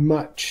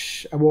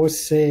much. I will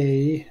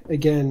say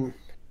again,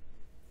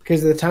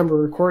 because of the time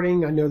we're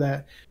recording, I know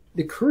that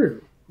the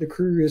crew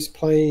is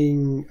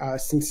playing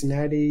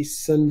Cincinnati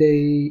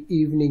Sunday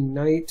evening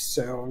night.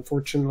 So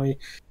unfortunately,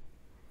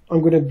 I'm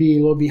going to be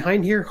a little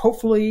behind here.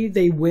 Hopefully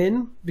they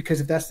win,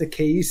 because if that's the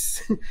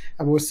case,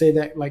 I will say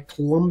that like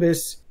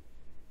Columbus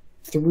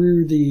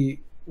through the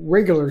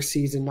regular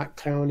season, not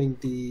counting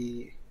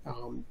the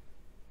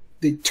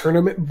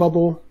tournament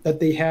bubble that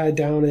they had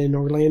down in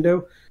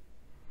Orlando,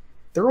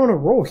 they're on a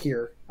roll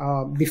here.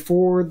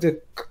 Before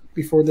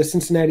the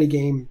Cincinnati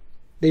game,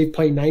 they've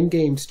played 9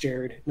 games,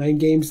 Jared. 9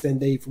 games, then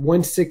they've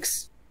won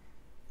 6,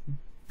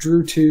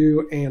 drew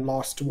 2, and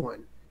lost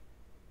 1.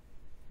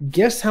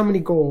 Guess how many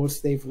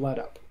goals they've let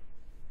up?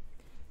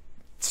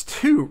 It's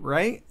 2,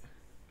 right?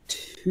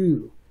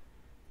 2.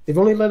 They've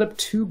only let up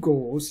 2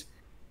 goals.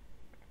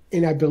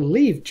 And I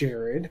believe,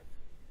 Jared,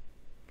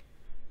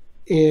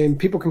 and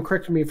people can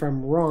correct me if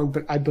I'm wrong,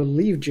 but I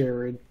believe,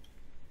 Jared,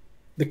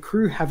 the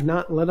crew have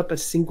not let up a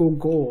single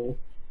goal.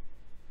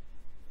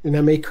 And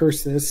I may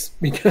curse this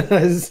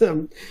because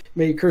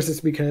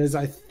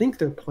I think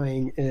they're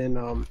playing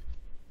in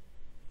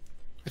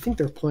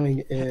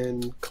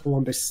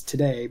Columbus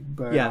today.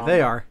 But yeah,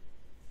 they are.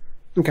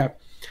 Okay.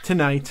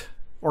 Tonight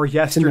or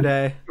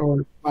yesterday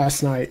or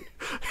last night.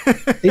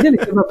 They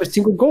didn't give up a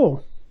single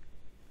goal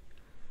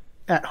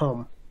at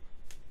home.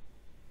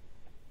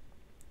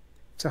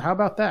 So how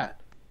about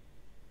that?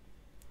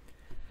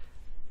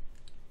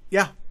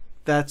 Yeah,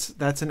 that's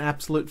an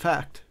absolute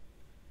fact.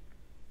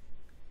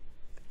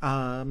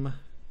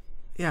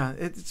 Yeah,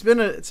 it's been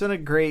a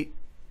great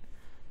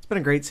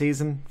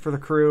season for the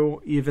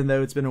crew, even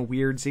though it's been a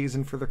weird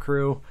season for the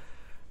crew.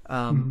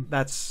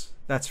 That's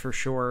for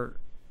sure.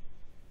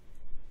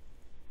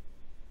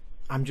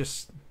 I'm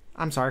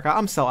sorry,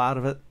 I'm still out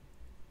of it.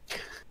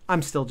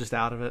 I'm still just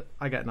out of it.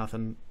 I got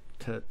nothing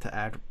to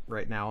add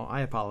right now.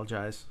 I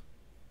apologize.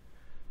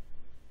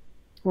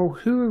 Well,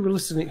 who are we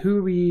listening? Who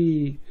are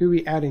we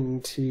adding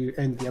to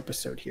end the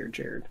episode here,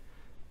 Jared?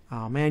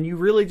 Oh man, you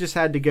really just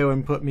had to go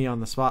and put me on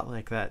the spot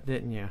like that,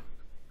 didn't you?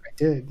 I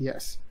did,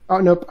 yes. Oh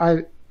nope,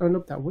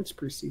 that was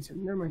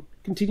preseason. Never mind.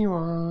 Continue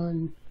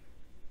on.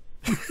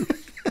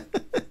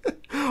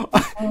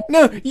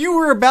 No, you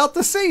were about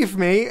to save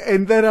me,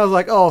 and then I was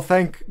like, oh,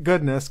 thank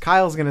goodness.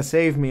 Kyle's going to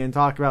save me and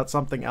talk about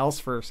something else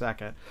for a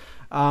second.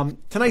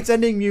 Tonight's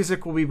ending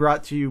music will be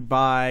brought to you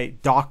by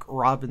Doc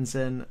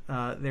Robinson.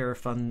 They're a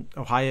fun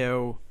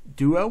Ohio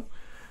duo.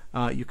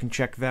 You can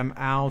check them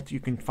out.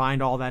 You can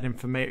find all that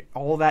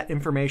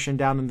information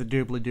down in the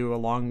doobly-doo,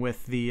 along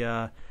with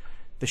the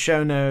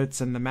show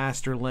notes and the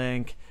master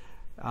link.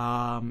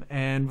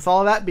 And with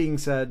all of that being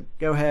said,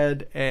 go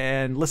ahead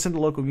and listen to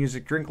local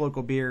music, drink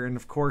local beer, and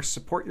of course,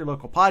 support your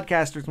local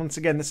podcasters. Once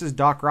again, this is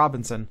Doc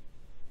Robinson.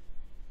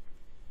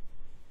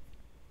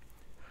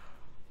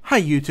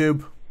 Hi,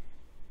 YouTube.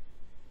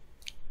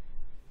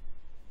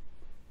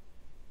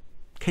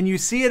 Can you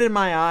see it in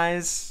my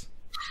eyes?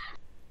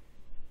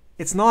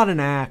 It's not an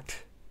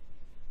act.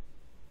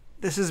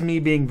 This is me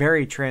being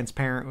very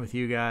transparent with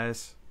you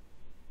guys.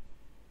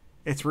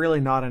 It's really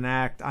not an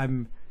act.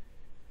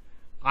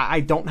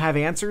 I don't have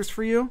answers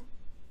for you.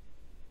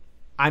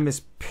 I'm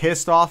as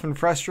pissed off and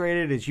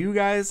frustrated as you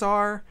guys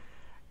are,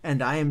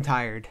 and I am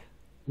tired.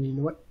 You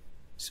know what?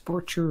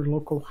 Support your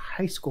local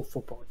high school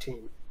football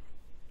team.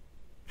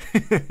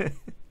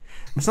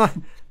 It's not...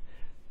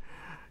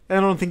 I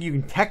don't think you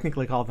can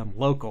technically call them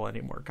local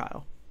anymore,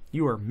 Kyle.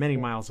 You are many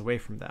miles away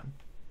from them.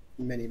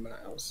 Many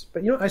miles.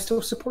 But you know, I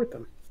still support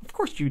them. Of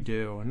course you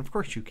do, and of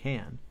course you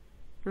can.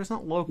 You're just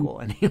not local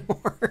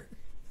anymore.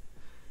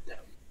 No.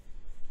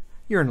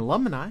 You're an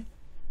alumni.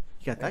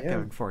 You got that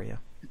going for you.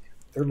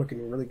 They're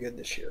looking really good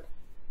this year.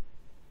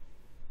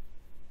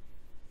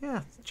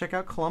 Yeah, check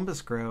out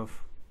Columbus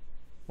Grove.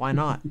 Why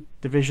not?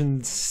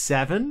 Division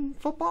 7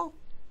 football?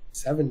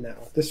 7 now.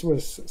 This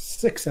was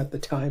 6 at the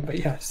time, but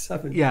yeah,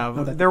 7. Yeah,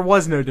 there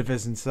was no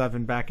Division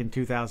 7 back in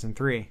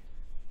 2003.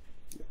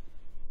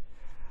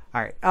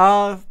 All right.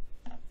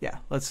 Yeah,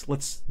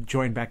 let's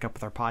join back up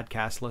with our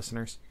podcast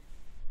listeners.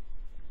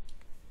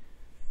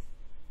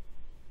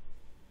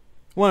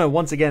 I want to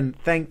once again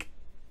thank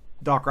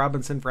Doc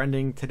Robinson for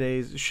ending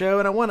today's show,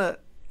 and I want to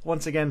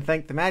once again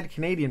thank the Mad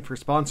Canadian for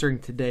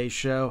sponsoring today's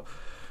show.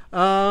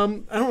 I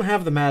don't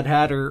have the Mad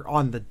Hatter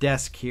on the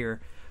desk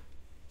here,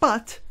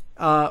 but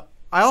I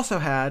also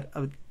had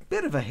a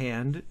bit of a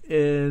hand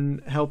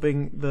in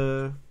helping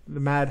the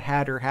Mad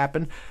Hatter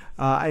happen.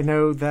 I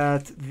know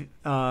that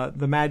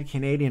the Mad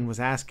Canadian was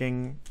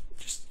asking,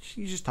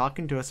 he's just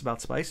talking to us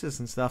about spices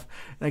and stuff,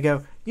 and I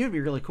go, you know, it'd be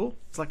really cool.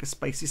 It's like a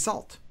spicy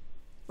salt.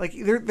 Like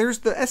there's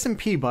the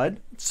S&P bud,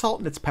 it's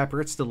salt and it's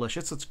pepper, it's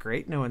delicious, it's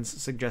great. No one's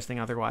suggesting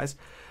otherwise.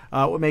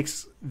 What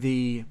makes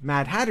the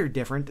Mad Hatter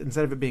different,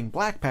 instead of it being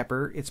black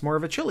pepper, it's more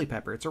of a chili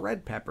pepper. It's a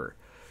red pepper.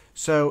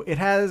 So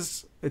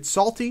it's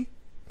salty.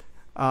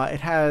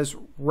 It has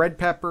red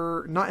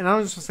pepper, and I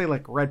don't just say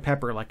like red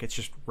pepper, like it's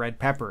just red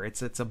pepper.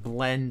 It's a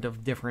blend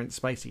of different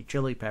spicy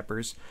chili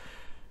peppers.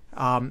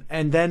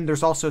 And then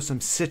there's also some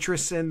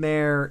citrus in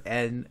there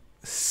and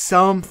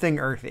something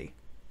earthy.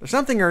 There's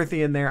something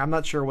earthy in there. I'm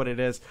not sure what it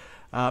is.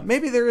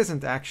 Maybe there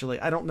isn't actually.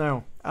 I don't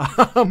know.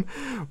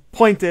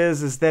 Point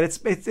is that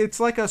it's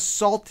like a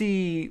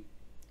salty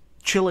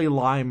chili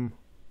lime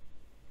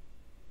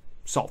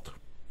salt.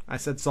 I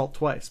said salt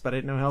twice, but I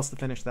didn't know how else to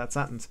finish that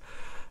sentence.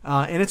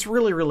 And it's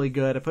really, really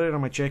good. I put it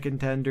on my chicken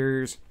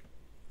tenders.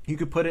 You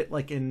could put it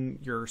like in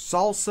your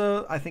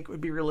salsa. I think it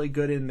would be really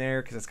good in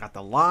there because it's got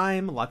the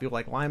lime. A lot of people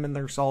like lime in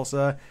their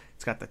salsa.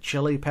 It's got the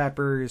chili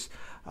peppers.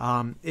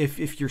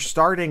 If you're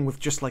starting with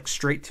just like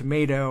straight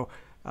tomato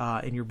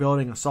and you're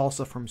building a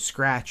salsa from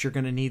scratch, you're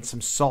going to need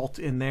some salt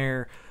in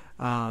there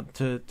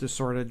to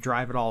sort of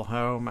drive it all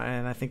home.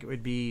 And I think it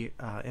would be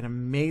an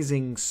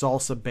amazing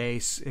salsa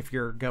base if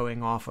you're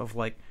going off of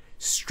like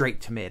straight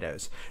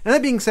tomatoes. And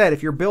that being said,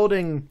 if you're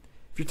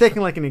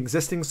taking like an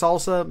existing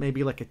salsa,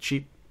 maybe like a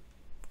cheap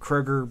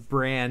Kroger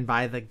brand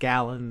by the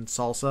gallon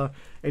salsa,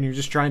 and you're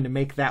just trying to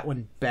make that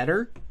one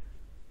better,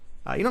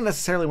 you don't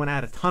necessarily want to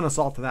add a ton of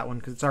salt to that one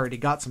because it's already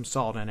got some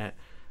salt in it,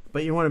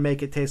 but you want to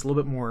make it taste a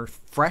little bit more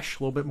fresh,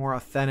 a little bit more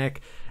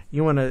authentic.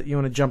 You want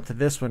to jump to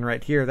this one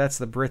right here. That's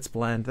the Brits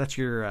blend. That's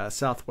your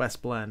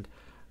Southwest blend.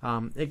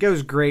 It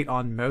goes great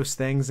on most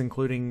things,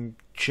 including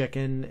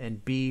chicken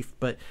and beef,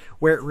 but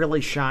where it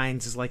really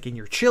shines is like in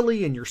your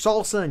chili and your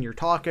salsa and your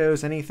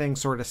tacos, anything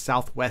sort of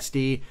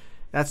Southwesty.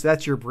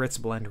 That's your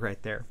Brits blend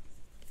right there.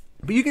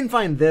 But you can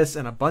find this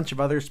and a bunch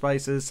of other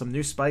spices, some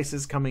new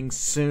spices coming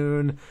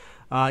soon.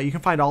 You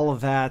can find all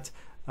of that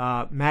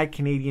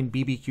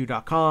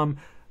madcanadianbbq.com.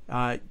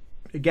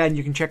 Again,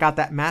 you can check out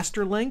that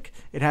master link.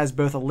 It has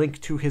both a link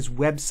to his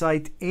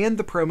website and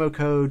the promo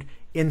code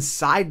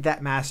inside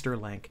that master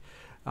link.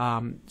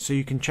 So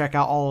you can check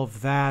out all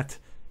of that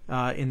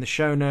in the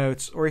show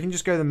notes, or you can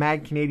just go to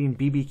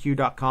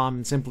madcanadianbbq.com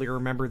and simply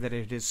remember that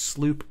it is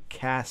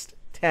Sloopcast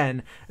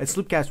 10. It's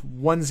Sloopcast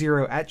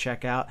 10 at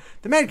checkout.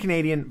 The Mad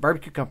Canadian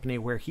Barbecue Company,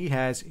 where he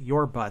has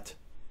your butt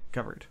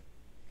covered.